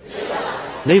 Pare?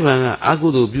 Neighbor,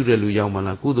 Agudo Buddha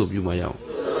Yamana, Kudo Bumayao.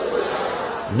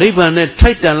 Neighbor net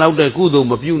tight and loud the good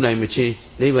of you name machi,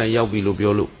 neighbor Yabi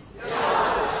Lobiolo.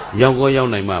 Yago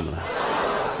Yaunai Mamma.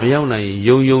 Mayaunai,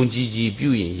 Yon Gigi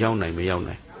Buey, Yaunai,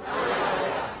 Mayaunai.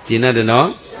 Gina de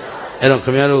no? Ero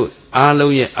Camero,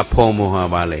 Aloye, a Pomoha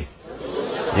Valley.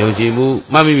 Yojimu,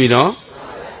 Mammy Vino?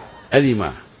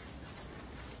 Edima.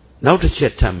 Now to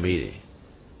chat time meeting.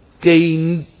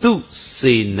 Gain do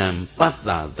say nam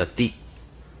pata the tea.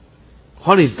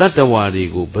 Holly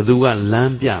Tatawadi go, Badua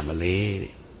Lampia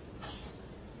Malay.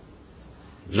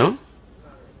 No?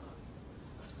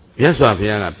 Yes, I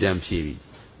have Piam Chivi.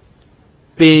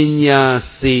 Pena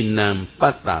Sinam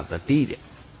Pata the Tea.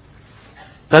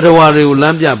 Tatawari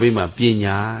Lampia Bima,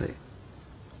 Pena.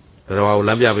 Tatawa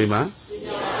Lampia Bima?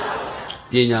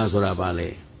 Pena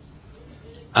Sorabale.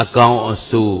 A cow or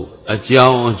so, a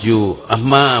jow or Jew, a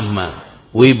mamma.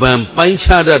 We ban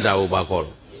Panchada Daubacol.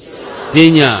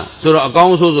 Pena, so a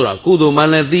cow so, Kudo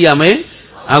Malandiame,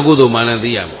 Agudo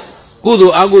Malandiame.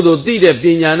 Kudo Agudo did a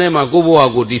Pena Nema Gobo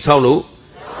Agu di Solo.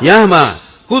 Yama,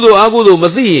 Kudo Agudo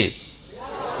Mati.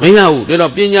 Mayau, there are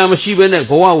Pena Machibene,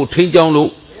 Poa,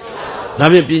 Tinjalo.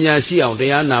 Name Pena Shi out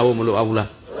there now, Mulu Abula.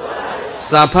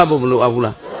 Sapabulu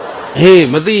Abula. Hey,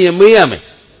 Mati and Mayame.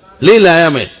 Lila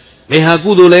Yame. Meha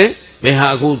Gudole,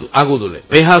 Meha Agudole.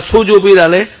 Meha Sojo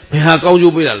Birale, Meha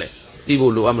Kaujo Birale.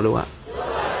 Ibulu Amalua.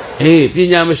 ပ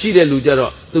ညာမရှိတဲ့လူကြ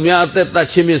တော့သူများအသက်သက်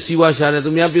ချင်းမြင့်စီးပွားရှာတယ်သူ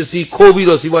များပစ္စည်းခိုးပြီး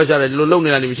တော့စီးပွားရှာတယ်ဒီလိုလုပ်နေ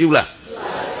တာနေမရှိဘူးလား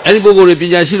အဲ့ဒီပုဂ္ဂိုလ်တွေပ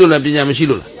ညာရှိလို့လားပညာမရှိ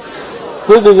လို့လား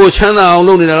ကိုချမ်းသာအောင်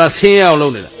လုပ်နေတာလားဆင်းရဲအောင်လု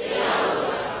ပ်နေတာ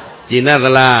ကျင့်သ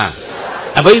လား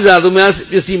အဘိဇ္ဇာသူများ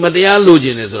ပစ္စည်းမတရားလိုချ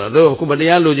င်တယ်ဆိုတော့ခုမတ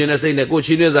ရားလိုချင်တဲ့စိတ်နဲ့ကို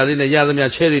ချီးနှွမ်းစာလေးနဲ့ရသမျှ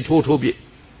ချဲတွေထိုးပြ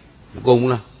မကုန်ဘူး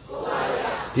လား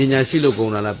ပညာရှိလို့ကု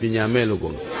န်တာလားပညာမဲ့လို့ကု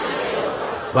န်တာ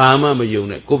ဘာမှမယုံ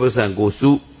နဲ့ကိုပစံကို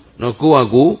စုနော်ကိုက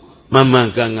ကိုမှန်မှန်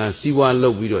ကန်ကန်စီးပွားလု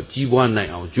ပ်ပြီးတော့ကြီးပွားနိုင်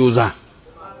အောင်ကြိုးစား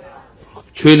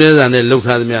ချွေးနှဲစာနဲ့လှုပ်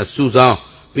ထားသမျှစုဆောင်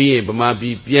ပြီးရင်ဗမာပြ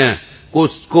ည်ပြန်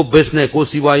ကို business ကို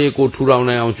စီးပွားရေးကိုထူထောင်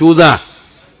နိုင်အောင်ကြိုးစား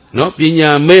နော်ပညာ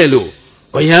မဲ့လို့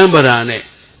ဗျံပရာနဲ့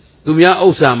သူများဥ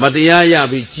စ္စာမတရားရ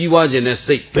ပြီးကြီးပွားခြင်းနဲ့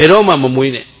စိတ်ဘယ်တော့မှမ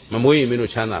မွေးနဲ့မမွေးရင်မင်း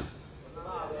တို့ချမ်းသာမယ်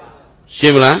ရှ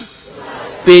င်းမလား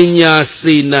ပညာ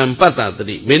စေနံပတ္တ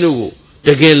တိမင်းတို့ကိုတ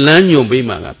ကယ်လမ်းညွှန်ပေး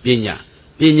မှာကပ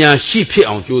ညာရှိဖြစ်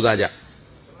အောင်ကြိုးစားကြ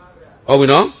ဟုတ်ပြီ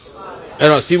နော်အဲ့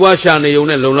တော့စီးပွားရှာနေုံ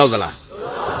နဲ့လုံလောက်သလား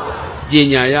ပ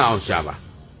ညာရအောင်ရှာပါ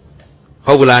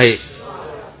ဟုတ်ကလားဟဲ့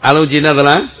အလုံးကျင့်သ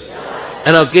လား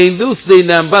အဲ့တော့ကိန္တုစေ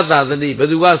နံပတ္တတိဘယ်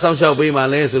သူကစောင့်ရှောက်ပေးမှာ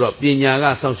လဲဆိုတော့ပညာက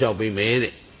စောင့်ရှောက်ပေးမယ်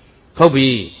တဲ့ဟုတ်ပြီ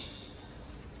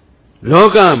လော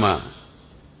ကမှာ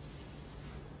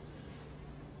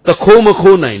တခိုးမ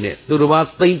ခိုးနိုင်တဲ့သူတစ်ပါး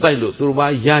သိမ့်ပိုက်လို့သူတစ်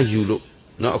ပါးရယူလို့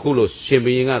နော်အခုလို့ရှင်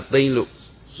ဘုရင်ကသိမ့်လို့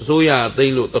စိုးရသိ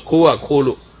မ့်လို့တခိုးကခိုး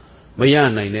လို့မရ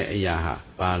နိုင်တဲ့အရာဟာ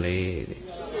ပါလေတဲ့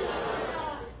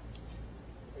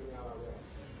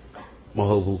မ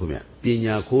ဟုတ်ဘူးခင်ဗျပ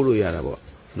ညာခိုးလို့ရတာပေါ့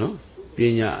နော်ပ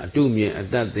ညာအတုမြင်အ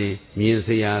တတ်သင်မြင်စ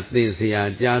ရာသင်စရာ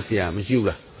ကြားစရာမရှိဘူး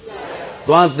လား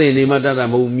သွားသင်နေမှတတ်တာ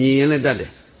မဟုတ်မြင်ရင်လည်းတတ်တ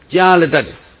ယ်ကြားလည်းတတ်တ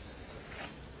ယ်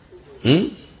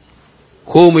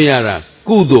ခိုးမရတာ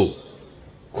ကုသိုလ်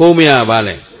ခိုးမရပါ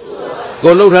လဲ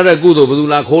ကိုလှုပ်ထားတဲ့ကုသိုလ်ဘယ်သူ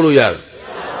လားခိုးလို့ရတယ်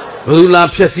ဘယ်သူလား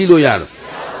ဖျက်ဆီးလို့ရတယ်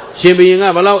ရှင်ဘုရင်က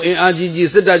ဘလောက်အင်အားကြီး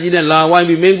စစ်တပ်ကြီးနဲ့လာဝိုင်း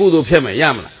ပြီးမင်းကုသိုလ်ဖျက်မယ်ရ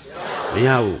မလားမရ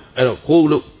ဘူးအဲ့တော့ခိုး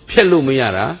လို့ဖျက်လို့မရ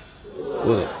တာ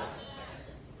ဟုတ်တယ်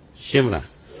ရှင်းမလား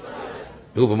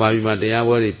တို့ဗမာပြည်မှာတရား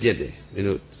ပွဲတွေပြက်တယ်မင်း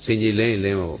တို့စင်ကြီးလဲရင်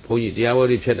လဲမှာပေါ့ဘုန်းကြီးတရားပွဲ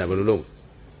တွေဖျက်တာဘယ်လိုလုပ်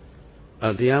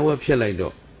တရားပွဲဖျက်လိုက်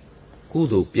တော့ကု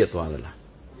သိုလ်ပြက်သွားသလား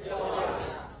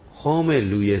ဟောမဲ့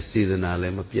လူရဲ့စေတနာလ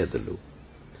ည်းမပြတ်သလို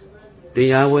တ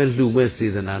ရားဝဲလှူမဲ့စေ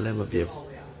တနာလည်းမပြတ်ဘူး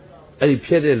အဲ့ဒီ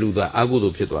ဖြတ်တဲ့လူသားအာဟု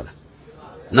သို့ဖြစ်သွားတာ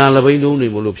နာလဘိန်းတုံးတွေ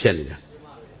မလို့ဖြတ်နေတာ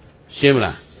ရှင်းမ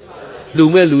လားလှူ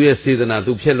မဲ့လူရဲ့စေတနာ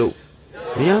သူဖြတ်လို့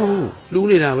မရဘူးလှူ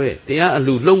နေတာပဲတရားအ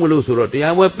လှူလုံးမလို့ဆိုတော့တ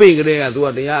ရားဝဲပိတ်ကြတဲ့ကသူက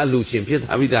တရားအလှူရှင်ဖြစ်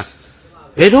သွားပြီသား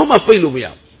ဘယ်တော့မှပိတ်လို့မရ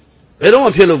ဘူးဘယ်တော့မှ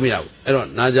ဖြစ်လို့မရဘူးအဲ့တော့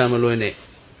နာကြမလွဲနဲ့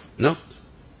နော်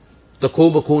တ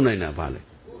ခိုးမခိုးနိုင်တာပါလေ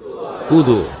ကု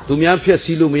သိုလ်သူများဖြက်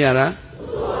စီးလို့မရတာ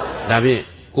ဒါဖြင့်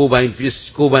ကိုယ်ပိုင်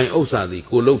ဥစ္စာသည်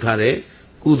ကိုလှုပ်ထားတဲ့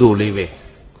ကုသိုလ်လေးပဲ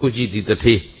ခုကြည့်ဒီတ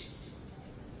ထေး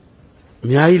အ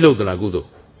များကြီးလှုပ်သလားကုသိုလ်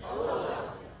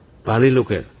ဘာလေးလှုပ်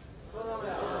ခဲ့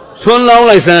ဆွန်းလောင်း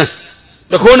လိုက်စမ်း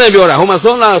တခိုးနဲ့ပြောတာဟိုမှာ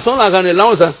ဆွန်းလာကနေလော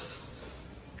င်းစမ်း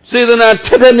စေတနာထ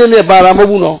က်ထက်မြက်မြက်ပါတာမဟုတ်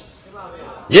ဘူးနော်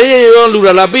ရဲရောလူ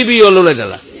တာလားပြီးရောလှုပ်လိုက်တာ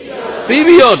လား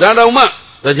ပြီးရောဒါတောင်မှ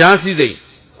တရားစည်းစိမ်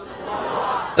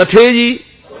တထေးကြီး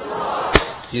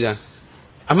ကြည်သာ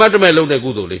အမှတ်တမဲ့လုပ်တဲ့ကု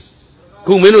သိုလ်လေး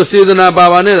ခုမင်းတို့စေတနာ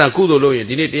ပါနဲ့သာကုသိုလ်လုပ်ရင်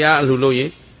ဒီနေ့တရားအလှလုပ်ရင်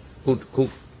ခု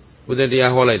ဘုရားတ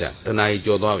ရားဟောလိုက်တာတဏှာကြီး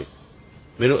ကြော်သွားပြီ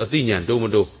မင်းတို့အသိဉာဏ်တိုးမ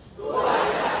တိုး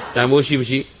တန်ဖိုးရှိမ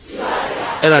ရှိ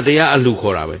အဲ့ဒါတရားအလှ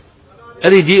ခေါ်တာပဲ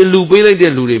အဲ့ဒီအလှပေးလိုက်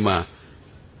တဲ့လူတွေမှာ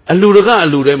အလှကအ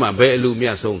လှထဲမှာဘယ်အလှမြ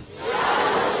တ်ဆုံး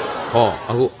ဟော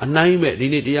အခုအနိုင်မဲ့ဒီ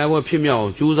နေ့တရားပွဲဖြစ်မြောက်အော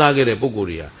င်ကြိုးစားခဲ့တဲ့ပုဂ္ဂိုလ်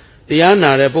တွေဟာတရား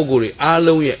နာတဲ့ပုဂ္ဂိုလ်တွေအား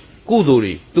လုံးရဲ့ကုသိုလ်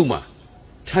တွေသူ့မှာ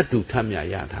ထတ်တူထမြ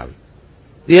ရထားပြီ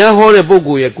တရားဟောတဲ့ပုဂ္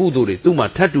ဂိုလ်ရဲ့ကုသိုလ်တွေသူ့မှာ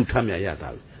ထတ်တူထမြရ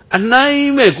ထားပြီအနိုင်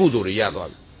မဲ့ကုသိုလ်တွေရသွား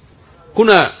ပြီခု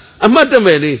နအမှတ်တ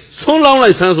မဲ့လေးဆုံးလောင်း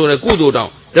လိုက်ဆန်းဆိုတဲ့ကုသိုလ်တောင်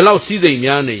ဒီလောက်စီးစိမ်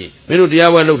များနေရင်မင်းတို့တ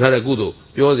ရားပွဲလုပ်ထားတဲ့ကုသိုလ်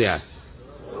ပြောစရာ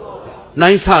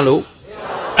နိုင်ဆလို့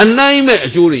အနိုင်မဲ့အ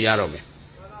ကျိုးတွေရတော့မယ်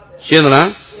ရှင်းသလား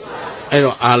အဲ့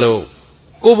တော့အားလုံး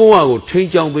ကိုဘဝကိုထိန်း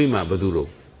ချောင်းပေးမှာဘယ်သူတို့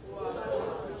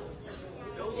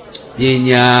ပ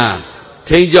ညာ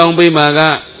ထိန်းချောင်းပေးမှာက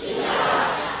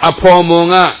အဖော်မွန်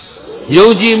ကယုံ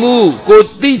ကြည်မှုကို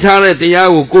သိထားတဲ့တရား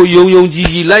ကိုကိုယုံကြ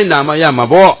ည်လိုက်နာမှရမှာ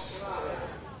ပေါ့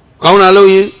ကောင်းတာလို့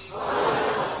ရင်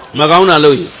မကောင်းတာ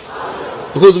လို့ရင်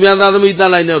အခုသူများသားသမီးတ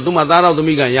တ်လိုက်တော့သူမှသားတော်သ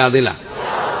မီးကရသေးလား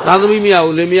သားသမီးမရ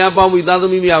ဘူးလင်မယားပေါင်းပြီးသားသ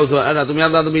မီးမရဘူးဆိုတော့အဲ့ဒါသူများ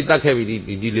သားသမီးတတ်ခဲ့ပြီ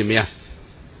ဒီလင်မယား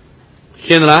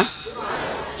ရှင်းသလား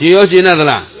ကြည်ရောရှင်းသ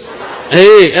လား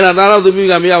အေးအဲ့ဒါသားတော်သမီး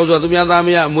ကမရဘူးဆိုတော့သူများသားမ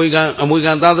ရအမွေ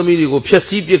ခံသားသမီးတွေကိုဖျက်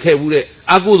ဆီးပစ်ခဲ့ဘူးတဲ့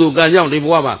အကုသိုလ်ကံကြောင့်ဒီဘ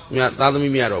ဝမှာသားသ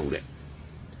မီးမရတော့ဘူးတဲ့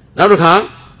နောက်တစ်ခါ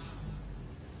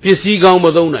ပစ္စည်းကောင်းမ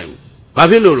သုံးနိုင်ဘူးဘာ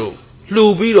ဖြစ်လို့တော့လှူ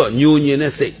ပြီးတော့ညိုညင်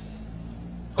တဲ့စိတ်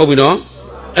ဟုတ်ပြီနော်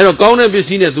အဲ့တော့ကောင်းတဲ့ပစ္စ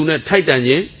ည်းနဲ့သူနဲ့ထိုက်တန်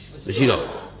ခြင်းမရှိတော့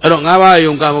အဲ့တော့၅ပါး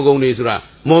ယုံကာမဂုဏ်တွေဆိုတာ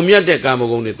မွန်မြတ်တဲ့ကာမ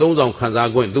ဂုဏ်တွေ၃ဆောင်ခံစား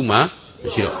ခွင့်သူ့မှာမ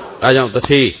ရှိတော့ဒါကြောင့်တ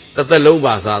ထေးတစ်သက်လုံး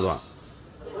ပါစားသွား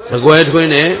စကွဲထွင်း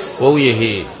နဲ့ဘုံရဟ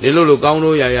င်းဒီလိုကောင်း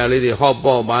လို့ရလေးတွေဟော့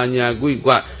ပေါ့ပါညာကွိ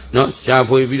ကွနော်ရှာ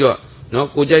ဖွေပြီးတော့နော်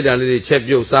ကိုကြိုက်တာလေးတွေချက်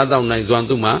ပြုတ်စားတော့နိုင်စွမ်း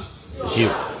သူ့မှာမရှိ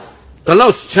ဘူးဒါလော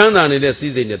က်ချမ်းသာနေတဲ့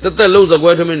စီးစိမ်နဲ့တစ်သက်လုံးစ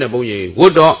ကွဲထွင်းနဲ့ဘုံရဟင်းဝ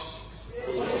တ်တော့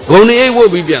ဂုံနေအိတ်ဝတ်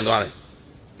ပြီးပြန်သွားတယ်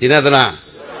ဒီနဲ့သလား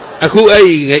အခုအဲ့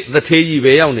ဒီတထေးကြီး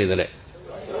ပဲရောက်နေတယ်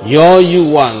ယောယု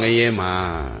ဝငရဲမှာ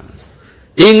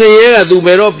ဒီငရဲကသူဘ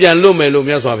ယ်တော့ပြန်လွတ်မယ်လို့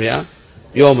မြတ်စွာဘုရား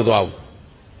ပြောမသွားဘူး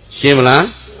ရှင်းမလား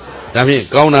ဒါဖြင့်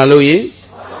ကောင်းတာလို့ရင်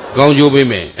ကောင်းကျိုးပေး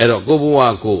မယ်အဲ့တော့ကိုဘဝ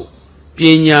ကိုပ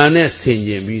ညာနဲ့ဆင်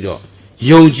ခြင်ပြီးတော့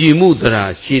ယုံကြည်မှုတ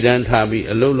ရားရှည်တန်းထားပြီး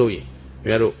အလုပ်လုပ်ရင်ဘု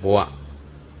ရားတို့ဘဝ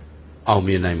အောင်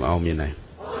မြင်နိုင်မအောင်မြင်နိုင်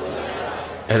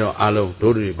အဲ့တော့အလုံး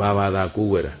တို့တွေဘာဘာသာ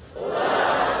ကိုးွယ်တာ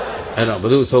အဲ့တော့ဘု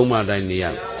து ဆုံးမတိုင်းနေရ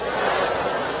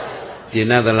ကျင်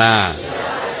납သလား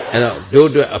အဲ့တော့တို့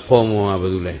အတွက်အဖော်မွန်ကဘာ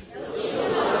လို့လဲ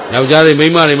ယောက်ျားတွေမိ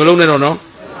န်းမတွေမလုံးနဲ့တော့နော်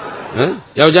ဟမ်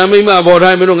ယောက်ျားမိန်းမအပေါ်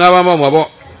တိုင်းမင်းတို့၅ပါးမောက်မှာပေါ့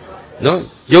နော်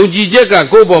ယုံကြည်ချက်က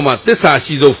ကိုယ့်ဘောမှာသစ္စာ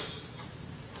ရှိဆုံး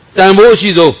တန်ဖိုးရှိ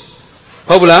ဆုံး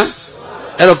ဟုတ်ပလား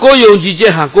အဲ့တော့ကိုယ်ယုံကြည်ချ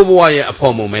က်ဟာကိုယ့်ဘဝရဲ့အ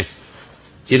ဖော်မွန်ပဲ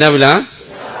ကျင်납ပြီလား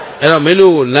အဲ့တော့မင်း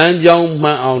တို့ကိုလမ်းကြောင်းမှ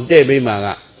န်အောင်တဲ့ပေးမှာက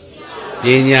ပ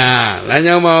ညာလမ်း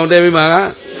ကြောင်းမှန်အောင်တဲ့ပေးမှာက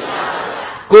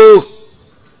ကိုယ်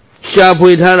ရှာ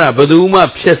ဖွေထားတာဘယ်သူမှ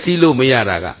ဖျက်ဆီးလို့မရ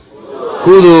တာက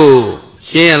ကုသိုလ်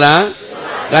ရှင်းရလား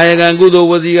ကာယကံကုသိုလ်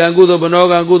ဝစီကံကုသိုလ်ဘနော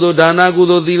ကံကုသိုလ်ဒါနကု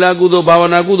သိုလ်သီလကုသိုလ်ဘာဝ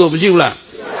နာကုသိုလ်မရှိဘူးလား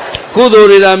ကုသိုလ်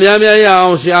တွေဒါများများရအော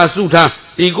င်ရှာစုထား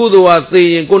ဒီကုသိုလ်ဟာသိ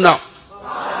ရင်ကိုနောက်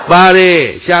ပါတယ်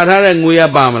ရှာထားတဲ့ငွေရ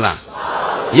ပါမလား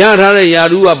ရထားတဲ့ယာ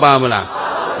ဓုကပါမလား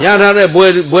ရထားတဲ့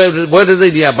ဘွဲတစိ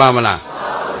တ်တွေကပါမလား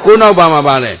ကိုနောက်ပါမှာ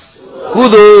ပါလေကု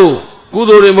သို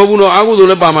လ်တွေမဟုတ်ဘူးနော်အကုသိုလ်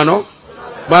လည်းပါမှာနော်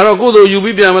ဘာတော့ကုသိုလ်ယူ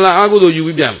ပြီးပြန်မလားအကုသိုလ်ယူ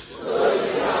ပြီးပြန်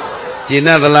ကျင်납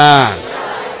သလား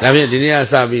ဒါဖြင့်ဒီနေ့အ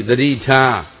စပြီးသတိ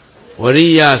ထားဝရိ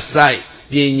ယစိုက်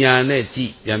ပညာနဲ့ကြည်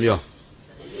ပြန်ပြော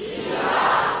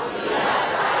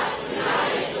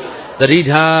သတိ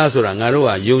ထားဆိုတာငါတို့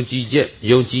ကယုံကြည်ချက်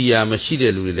ယုံကြည်ရာမရှိ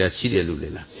တဲ့လူတွေလည်းရှိတဲ့လူတွေ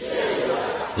လား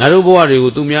ငါတို့ဘဝတွေ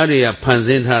ကိုသူများတွေကဖန်ဆ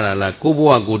င်းထားတာလားကိုယ့်ဘ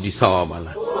ဝကိုတည်ဆောက်ရပါ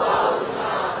လား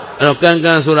အဲ့တော့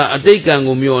ကံဆိုတာအတိတ်ကံ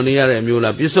ကိုမျှော်နေရတဲ့အမျိုး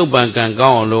လားပြစ္ဆုတ်ပံကံကော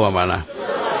င်းအောင်လုပ်ရပါလား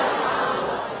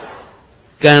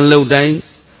ကံလုံတိုင်း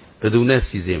ဘယ်သူနဲ့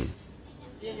စီစဉ်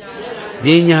ပ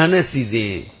ညာနဲ့စီစ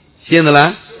ဉ်ရှင်းသ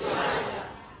လား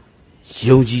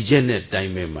ယုံကြည်ချက်နဲ့တို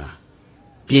င်းမဲ့မှာ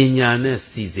ပညာနဲ့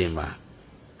စီစဉ်မှာ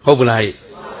ဟုတ်ပလား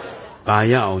ဘာ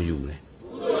ရအောင်ယူလဲ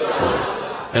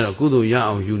အဲ့တော့ကုသိုလ်ရ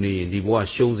အောင်ယူနေရင်ဒီဘဝ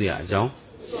ရှုံးเสียအကြောင်း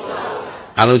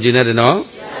အားလုံးကျင်တဲ့နော်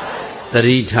သ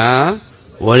တိထား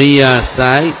ဝရိယ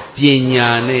စိုက်ပညာ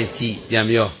နဲ့ကြည်ပြန်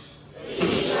ပြော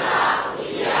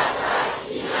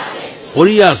ဝ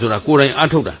ရိယဆိုတာကိုယ်တိုင်အ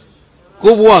ထုတ်တာ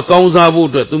ကိုယ်ဘဝကောင်းစားဖို့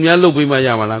အတွက်သူများလုပ်ပေးမှရ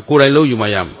မှာလားကိုယ်တိုင်လုပ်ယူမှ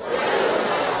ရမှာ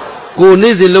ကိုယ်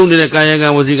နေ့စဉ်လုပ်နေတဲ့ကာယကံ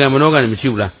ဝစီကံမနောကံမရှိ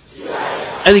ဘူးလား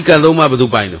အဲ့ဒီကံသုံးပါးဘယ်သူ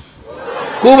ပိုင်တော့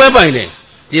ကိုယ်ပဲပိုင်တယ်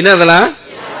ကျင်납သလား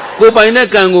ကိုယ်ပိုင်တဲ့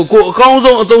ကံကိုကိုယ်အကောင်း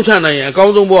ဆုံးအသုံးချနိုင်ရင်အကော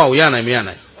င်းဆုံးဘဝကိုရနိုင်မရ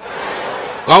နိုင်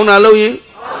ကောင်းတာလုပ်ရင်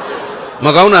မ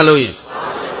ကောင်းတာလုပ်ရင်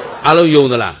အလုံးယုံ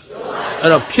သလားအဲ့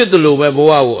တော့ဖြစ်တယ်လို့ပဲဘ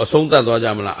ဝကိုအဆုံးသတ်သွားကြ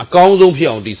မလားအကောင်းဆုံးဖြစ်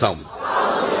အောင်တည်ဆောက်မယ်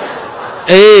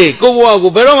အေးကိုယ့်ဘဝ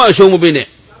ကိုဘယ်တော့မှအရှုံးမပေးနဲ့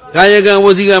ကာယကံဝ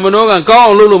စီကံမနောကံကောင်း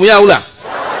အောင်လုပ်လို့မရဘူးလား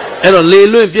အဲ့တော့လေ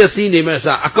လွင့်ပျက်စီးနေမဲ့အ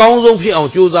စားအကောင်းဆုံးဖြစ်အောင်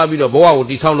ကြိုးစားပြီးတော့ဘဝကို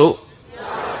တည်ဆောက်လို့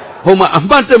ဟိုမှာအ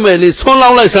မှတ်တမဲ့လေးဆွန်းလော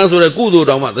င်းလိုက်ဆန်းဆိုတဲ့ကုသိုလ်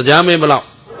တောင်မှတရားမင်းဘလောက်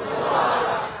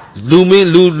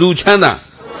လူချမ်းသာ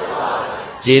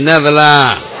ကျင်납သ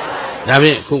လားဒါဖြ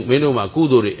င့်ခုမင်းတို့မှာကု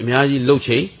သိုလ်တွေအများကြီးလှုပ်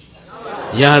ချိန်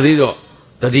ရသေးတော့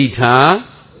တတိထား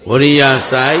ဝရိယ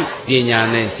စိုက်ပညာ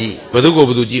နဲ့ကြည်ဘယ်သူကို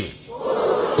ဘယ်သူကြည့်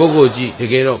ကိုကြည့်တ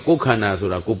ကယ်တော့ကိုယ်ခန္ဓာဆို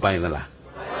တာကိုပိုင်သလား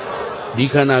ဒီ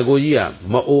ခန္ဓာကိုယ်ကြီးက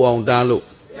မအိုအောင်တားလို့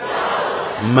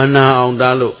မနာအောင်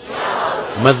တားလို့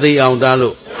မသေးအောင်တား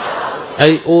လို့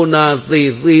အဲ့အိုနာ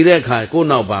သေးတဲ့အခါကို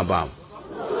နောက်ပါ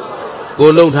ကို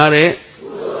လှုပ်ထားတဲ့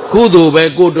ကုသိုလ်ပဲ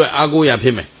ကိုအတွက်အားကိုးရဖြ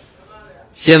စ်မယ်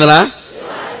ရှင်းသလား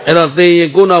အဲ့တော့သေရင်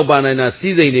ကိုနောက်ပါနိုင်တာ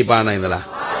စီးစိမ်တွေပါနိုင်သလား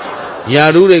ယာ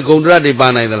ဓုတွေဂုံတရတွေပါ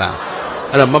နိုင်သလား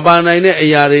အဲ့တော့မပါနိုင်တဲ့အ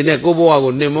ရာတွေနဲ့ကိုယ့်ဘဝ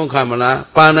ကိုနှင်မွန်းခံမလား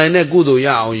ပါနိုင်တဲ့ကုသိုလ်ရ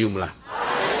အောင်ယူမလား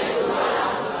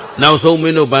နောက်ဆုံးမ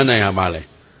င်းတို့ပန်းနိုင်ဟာပါလေ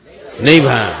နိဗ္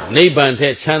ဗာန်ထ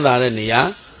က်ချမ်းသာတဲ့နေရာ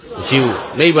မရှိဘူး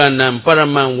နိဗ္ဗာန်ပရ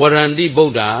မံဝရန္တိဗု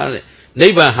ဒ္ဓတဲ့နိ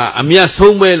ဗ္ဗာန်ဟာအမြတ်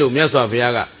ဆုံးပဲလို့မြတ်စွာဘု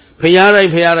ရားကဖရာတို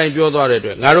င်းပြောသွားတဲ့အ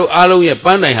တွက်ငါတို့အားလုံးရဲ့ပ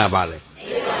န်းနိုင်ဟာပါလေ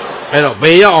အဲ့တော့ဘ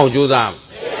ယ်ရောက်အောင်ကြိုးစား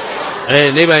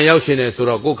နိဗ္ဗာန်ရောက်ရှင်တယ်ဆို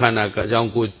တော့ကိုယ်ခန္ဓာအကြောင်း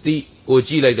ကို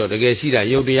ကြည့်လိုက်တော့တကယ်ရှိတာ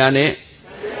ယုတ်တရားနဲ့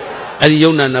အဲ့ဒီ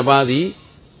ယုံနာနှစ်ပါးသည်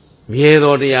မြဲ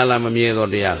တော်တရားလားမမြဲတော်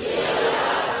တရား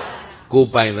ကို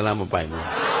ပိုင်သလားမပိုင်ဘူး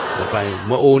မပိုင်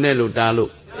မအိုနဲ့လို့တား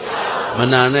လို့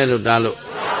Manane lo dalo.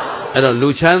 Ero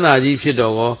Luchanda ji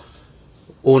Pidogo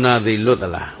Una the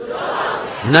Lutala.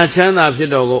 Nachanda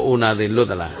Pidogo Una the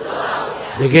Lutala.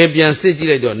 The Gabian City,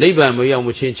 your neighbor Moyam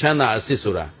which in China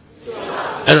Assisura.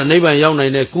 Ero neighbor Yauna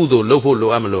in a Kudo, Lopo Lo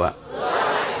Amalua.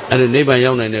 And a neighbor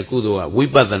Yauna in a Kudo,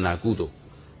 Wibadana Kudo.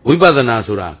 Wibadana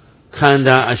Sura.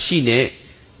 Kanda Ashine,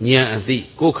 Nia and the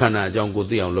Kokana Jango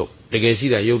Dion. The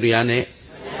Gesida Yodiane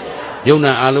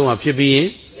Yona Alo of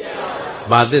Pibi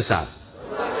Badesa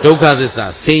Doka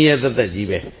Desa, Senya the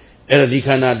Jibe,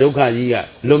 Eradicana Doka Yiga,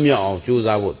 Lumia of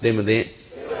Juzawo, Demade,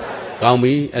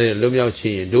 Gaumi, and Lumia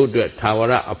Chi, do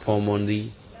Tawara upon Mondi.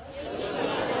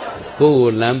 Go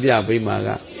Lambia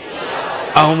Bimaga.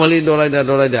 Ahomali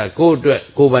Dolida,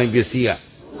 go by Bisia.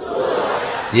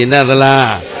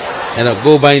 Ginadala. And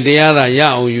go by the other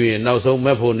Yao you and now so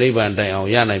Mapo neighbor and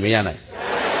Yana Mayana.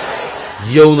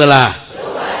 Yo the la.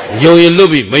 Yo in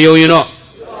Luby, Mayo you know.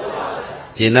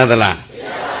 Ginadala.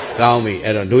 Call me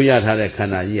at a doya had a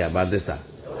canaya about this.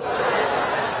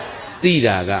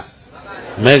 Tidaga.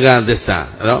 Mega desa.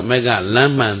 Mega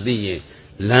Lamman the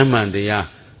Lamman de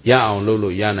Ya on Lulu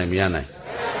Yana Miana.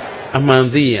 Aman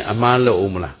the Amalo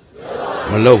Umla.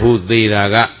 Malohu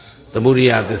Tidaga. The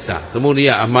Muria desa. The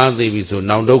Muria Amadi so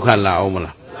now Doka la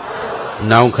Omala.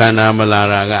 Now Kana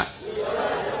Malaraga.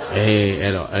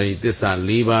 Eh, this are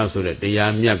Liba so that they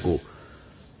are Miaku.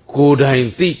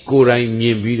 Kodine, thick Kodine,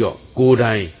 Miembido,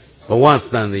 Kodine, but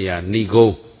what than they are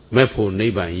Nigo, Mepo,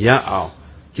 neighbor, Yao,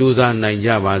 Juza,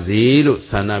 Naijaba, Zilo,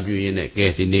 Sanabu in a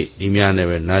getting it, Dimia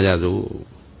never Najadu.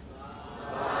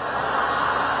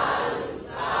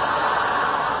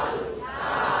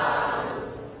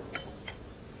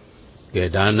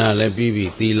 Gedana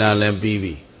Lebibi, Tila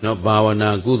Lebibi, not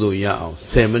Bawana Gudu Yao,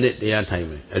 7 minutes their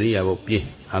time, Aria will be.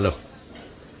 Hello.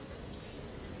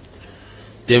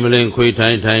 Dimmelin Kui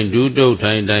Time, do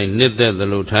time, knit that the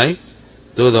low time,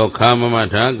 do the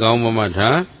Kamamata,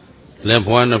 Gaumamata, left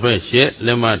one of a shit,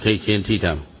 lemma take in tea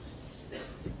time.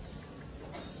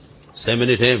 7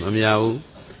 minutes, Amiao.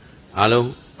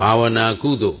 Hello, Pawana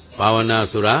Kudo, Pawana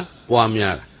Sura,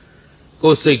 Puamia.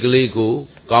 Go sickly go,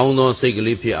 Gauno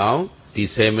sickly piao, the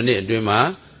 7 minutes,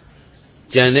 Duma.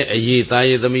 Janet a ye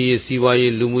tie the me see why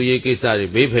Lumuye Kisari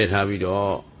baby have it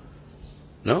all.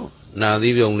 No, now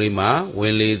the only ma,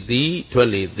 when lay thee,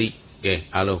 12 thee, okay,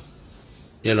 hello.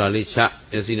 Yellow lay chat,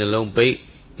 as in a long bait,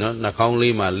 no, not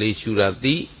only my lay shoot at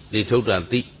thee, they told at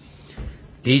thee.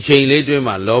 He chain later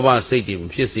my loba said him,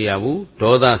 Pisiavu,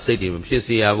 Doda said him,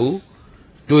 Pisiavu,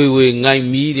 do we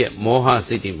nine media, Moha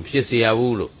said him,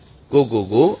 Pisiavu,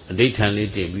 go, daytime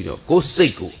later, go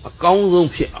seko, a council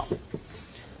piao.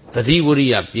 The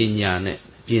Rivuria Pinyane,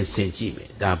 Pin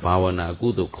Senchime, da Bawana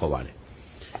Gudo Kovare.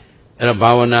 And a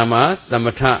Bawanama,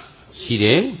 Tamata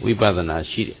Shide, Wibadana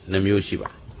Shide, Namyoshiba.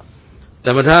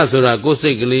 Tamata Sura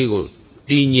Gose Galigo,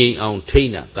 Dinye on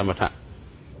Taina, Tamata.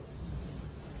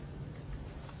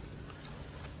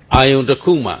 Ion the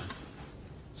Kuma,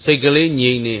 Segale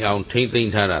Yene on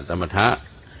Tainting Tara, Tamata.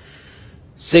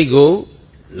 Sego,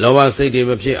 Loa Sede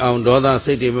Mapia on Doda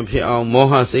Sede Mapia on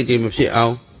Moha Sede Mapia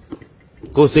on.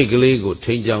 Go say Galigo,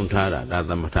 change down Tara,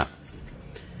 Radamata.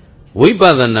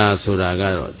 Wibadana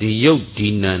Suragaro, the yoke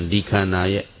dinan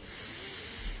dikana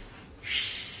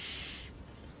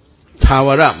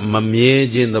Tawara,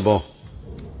 Mamie in the bo,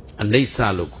 and they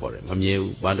salo core,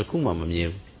 Mamie, Badakuma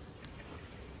Mamie.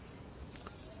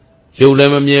 You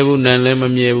lemamievu, nan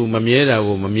lemamievu, Mamiera,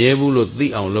 Mamievu, look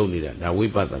thee on lonely, now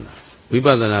Wibadana.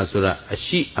 Wibadana Sura, a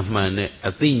sheep of mane,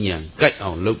 Athenian, kite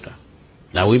on Lota.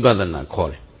 Now Wibadana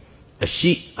call it. A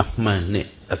sheep of mane,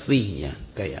 Athenian,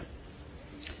 Kaya.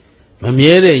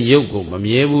 Mamiere Yoko,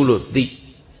 Mamievulo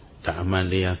thee,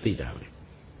 Tamandea Thida.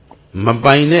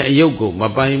 Mabaine Yoko,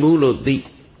 Mabaimulo thee,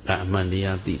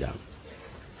 Tamandea Thida.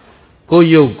 Go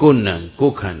Yogunan,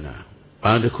 Gokana,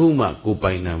 Bandakuma, go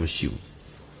by Namashu.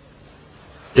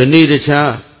 The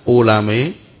Nidacha,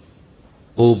 Olame,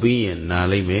 Obi and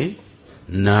Naleme,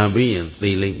 Nabi and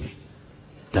Thileme.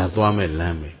 That's why me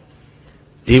lame.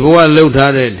 Diboa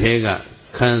Lotare Tega,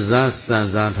 Kansas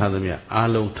Sanzan Tadamia,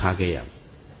 Alo Takea.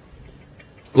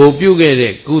 Go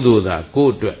Bugere, Gududa,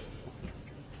 go to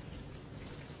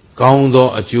Gaundo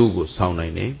a Jugo, sound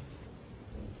like name.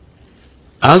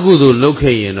 Agudu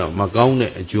Locaino,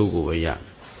 Magaune a Jugo, ya.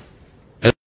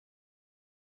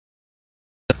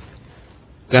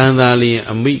 Gandali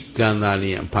and meat,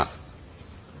 Gandali and pa.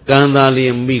 Gandali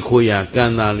and Mikoya,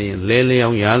 Gandali and Lele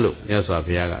on Yalo, yes,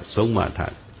 Apiaga, so much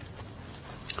time.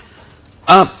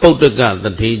 Up Potaga, the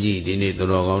Tiji, they need the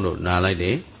Rogono,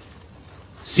 Nalade.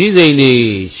 See they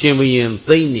need Shimian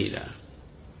Thainida.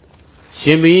 ရှ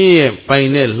င်ဘုရင်ရဲ့ပိုင်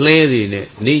တဲ့လှဲတွေနဲ့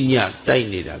နေညတိုက်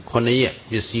နေတာ9ရက်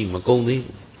ပစ္စည်းမကုန်သေး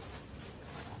ဘူး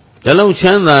ဒါလုံးချ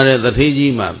မ်းသာတဲ့တထေး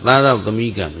ကြီးမှာသားတော်သ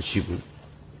မီးကမရှိဘူး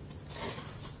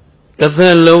တစ်သ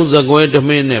က်လုံးစကွဲတမ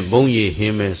င်းနဲ့ဘုံရည်ဟ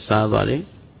င်းပဲစားသွားတယ်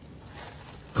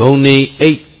ဂုံနေအိ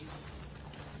တ်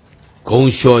ဂုံ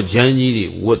လျှော်ချမ်းကြီးတွေ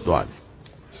ဝတ်သွားတယ်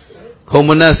ခုံမ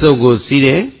နတ်စုပ်ကိုစီးတ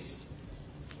ယ်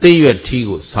တိရွက်ထီး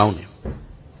ကိုဆောင်းတယ်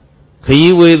ခ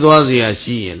ရီးဝေးသွားเสีย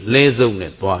ရှိရင်လဲစုပ်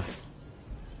နဲ့သွားတယ်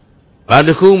ဘာတ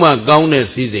စ်ခုမှကောင်းတဲ့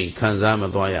စည်းစိမ်ခံစားမ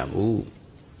သွားရဘူး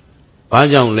ဘာ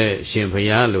ကြောင့်လဲရှင်ဘု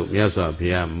ရားလို့မြတ်စွာဘု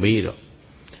ရားမေးတော့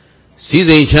စည်း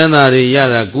စိမ်ချမ်းသာတွေရ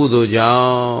တာကုသိုလ်ကြော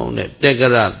င့်တဲ့တက္က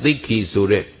ရာသိက္ခီဆို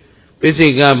တဲ့ပိစိ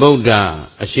ကဗုဒ္ဓ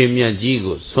အရှင်မြတ်ကြီး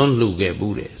ကိုဆွမ်းလှူခဲ့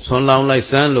ဘူးတယ်ဆွမ်းလောင်းလိုက်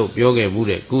စမ်းလို့ပြောခဲ့ဘူး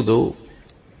တဲ့ကုသိုလ်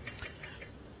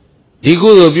ဒီကု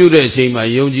သိုလ်ပြုတဲ့အချိန်မှာ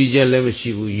ယုံကြည်ချက်လည်းမရှိ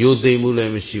ဘူးယိုသိမ်မှုလ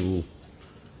ည်းမရှိဘူး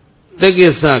တက္ကိ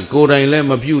စ္စကိုယ်တိုင်လည်း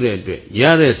မပြုတဲ့အတွက်ရ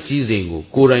တဲ့စည်းစိမ်ကို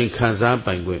ကိုယ်တိုင်ခံစား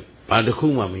ပိုင်ခွင့်ဘာတစ်ခု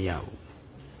မှမရဘူး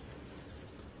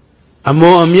အ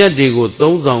မောအမြတ်တွေကို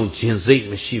သုံးဆောင်ခြင်းစိတ်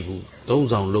မရှိဘူးသုံး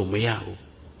ဆောင်လို့မရဘူး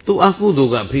သူအကုသို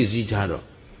လ်ကဖိစီးထားတော့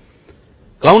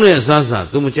ကောင်းတဲ့အစားစား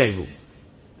သူမကြိုက်ဘူး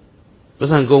ပ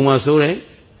စံကုံမှာဆိုတယ်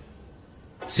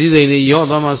စည်းစိမ်တွေရော့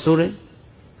သွားမှာဆိုတယ်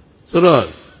ဆိုတော့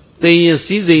တင်ရင်စ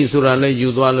ည်းစိမ်ဆိုတာလည်းယူ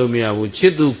သွားလို့မရဘူးချ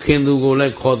စ်သူခင်သူကိုလ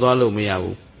ည်းခေါ်သွားလို့မရ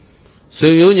ဘူးဆွေ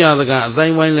မျိုးညာတကအတို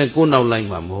င်းဝိုင်းလည်းကိုယ်နောက်လိုက်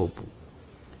မှာမဟုတ်ဘူး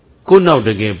ကိုယ်နောက်တ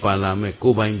ကယ်ပါလာမဲ့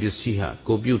ကိုယ်ပိုင်ပစ္စည်းဟာ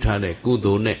ကိုပြုထားတဲ့ကု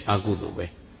သိုလ်နဲ့အကုသိုလ်ပဲ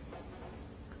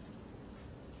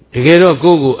တကယ်တော့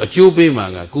ကိုယ့်ကိုအကျိုးပေးမှာ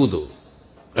ကကုသိုလ်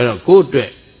အဲ့တော့ကိုယ့်အတွ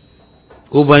က်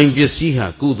ကိုယ်ပိုင်ပစ္စည်းဟာ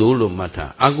ကုသိုလ်လို့မှတ်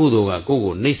ထားအကုသိုလ်ကကိုယ့်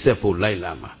ကိုနှိပ်စက်ဖို့လိုက်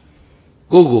လာမှာ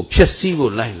ကိုယ့်ကိုဖျက်ဆီး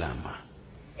ဖို့လိုက်လာမှာ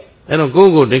အဲ့တော့ကို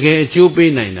ယ့်ကိုတကယ်အကျိုး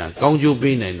ပေးနိုင်တာကောင်းကျိုး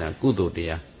ပေးနိုင်တာကုသိုလ်တ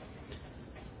ရား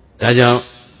ဒါကြောင့်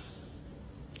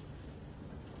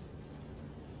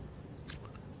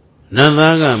နတ်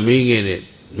သားကမေးခဲ့တဲ့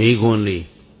မေးခွန်းလေး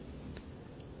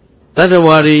တတ္တ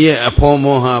ဝါတွေရဲ့အဖော်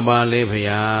မွန်ဟာပါလေဖ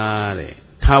ရာတဲ့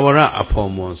ထာဝရအ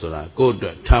ဖော်မွန်ဆိုတာကိုယ့်အတွ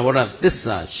က်ထာဝရသစ္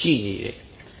စာရှိနေတဲ့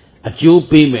အကျိုး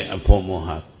ပေးမဲ့အဖော်မွန်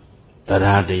ဟာတ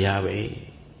ရားတရားပဲ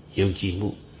ယုံကြည်မှု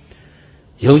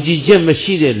ယုံကြည်ချက်မ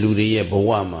ရှိတဲ့လူတွေရဲ့ဘဝ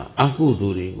မှာအကု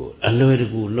သိုလ်တွေကိုအလွယ်တ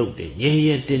ကူလုပ်တယ်ရဲ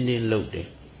ရဲတင်းတင်းလုပ်တယ်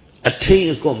အထိန်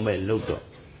အကွက်မဲ့လုပ်တော့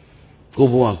ကို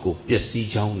ယ့်ဘဝကိုပျက်စီး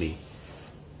ချောင်းနေ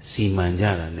စီမံကြ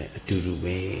တာနဲ့အတူတူ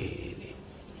ပဲတဲ့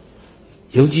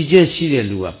ယုံကြည်ချက်ရှိတဲ့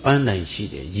လူကပန်းတိုင်ရှိ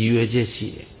တယ်ရည်ရွယ်ချက်ရှိ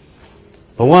တယ်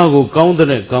ဘဝကိုကောင်း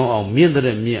တဲ့ကောင်းအောင်မြင့်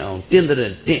တဲ့မြင့်အောင်တင့်တဲ့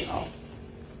တင့်အောင်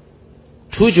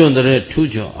ထူးချွန်တဲ့ထူး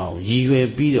ချွန်အောင်ရည်ရွယ်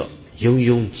ပြီးတော့ယုံ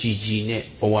ယုံကြည်ကြည်နဲ့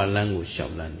ဘဝလမ်းကိုရှော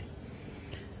င်လန်းတယ်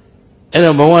အဲ့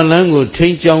တော့ဘဝလမ်းကိုထိ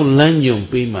န်းချောင်းလမ်းညွန်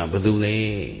ပေးမှဘယ်သူလဲ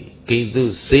ဂိတု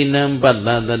စေနံပတ္တ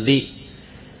တတိ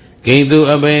ဂိတု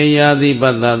အဘေယာတိပ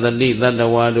တ္တတတိတတ္တ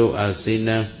ဝါတို့အားစေ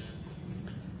နံ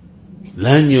လ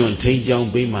မ်းညွန်ထိန်းချောင်း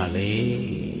ပေးမှလေ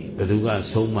ဘယ်သူက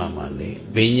ဆုံးမမှလဲ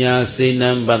ပညာစေနံ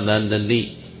ပတ္တတတိ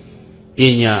ပ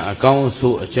ညာအကောင်းအ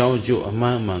ဆိုးအကြောင်းအကျိုးအမှ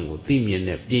န်အမှန်ကိုသိမြင်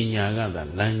တဲ့ပညာကသာ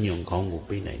လမ်းညွန်ကောင်းကို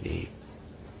ပေးနိုင်တယ်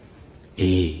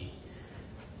အေး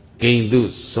ဂိတု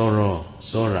စောရော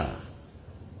စောရာ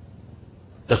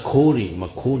တခိုးတွေမ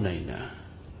ခိုးနိုင်တာ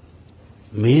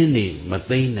မင်းတွေမ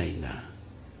သိမ့်နိုင်တာ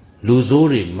လူဆိုး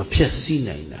တွေမဖြတ်စည်း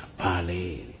နိုင်တာဘာလဲ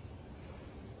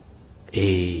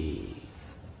အေး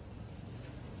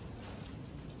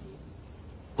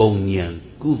ပုံဉဏ်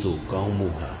ကုသိုလ်ကောင်းမှု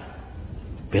ဟာ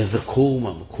ဘယ်သခိုးမှ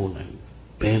မခိုးနိုင်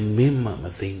ဘယ်မင်းမှမ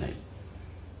သိမ့်နိုင်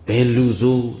ဘယ်လူ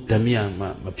ဆိုးဓမြမှ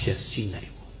မဖြတ်စည်းနို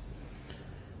င်ဘူး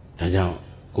ဒါကြောင့်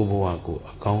ကိုယ်ဘဝကို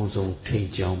အကောင်းဆုံးထိန်း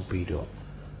ချောင်းပြီးတော့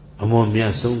အမောမြ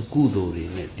တ်ဆုံးကုသိုလ်တွေ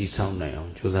နဲ့တည်ဆောက်နိုင်အော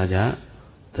င်ကြိုးစားကြ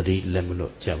သတိလက်မလွ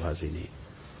တ်ကြပါစေနဲ့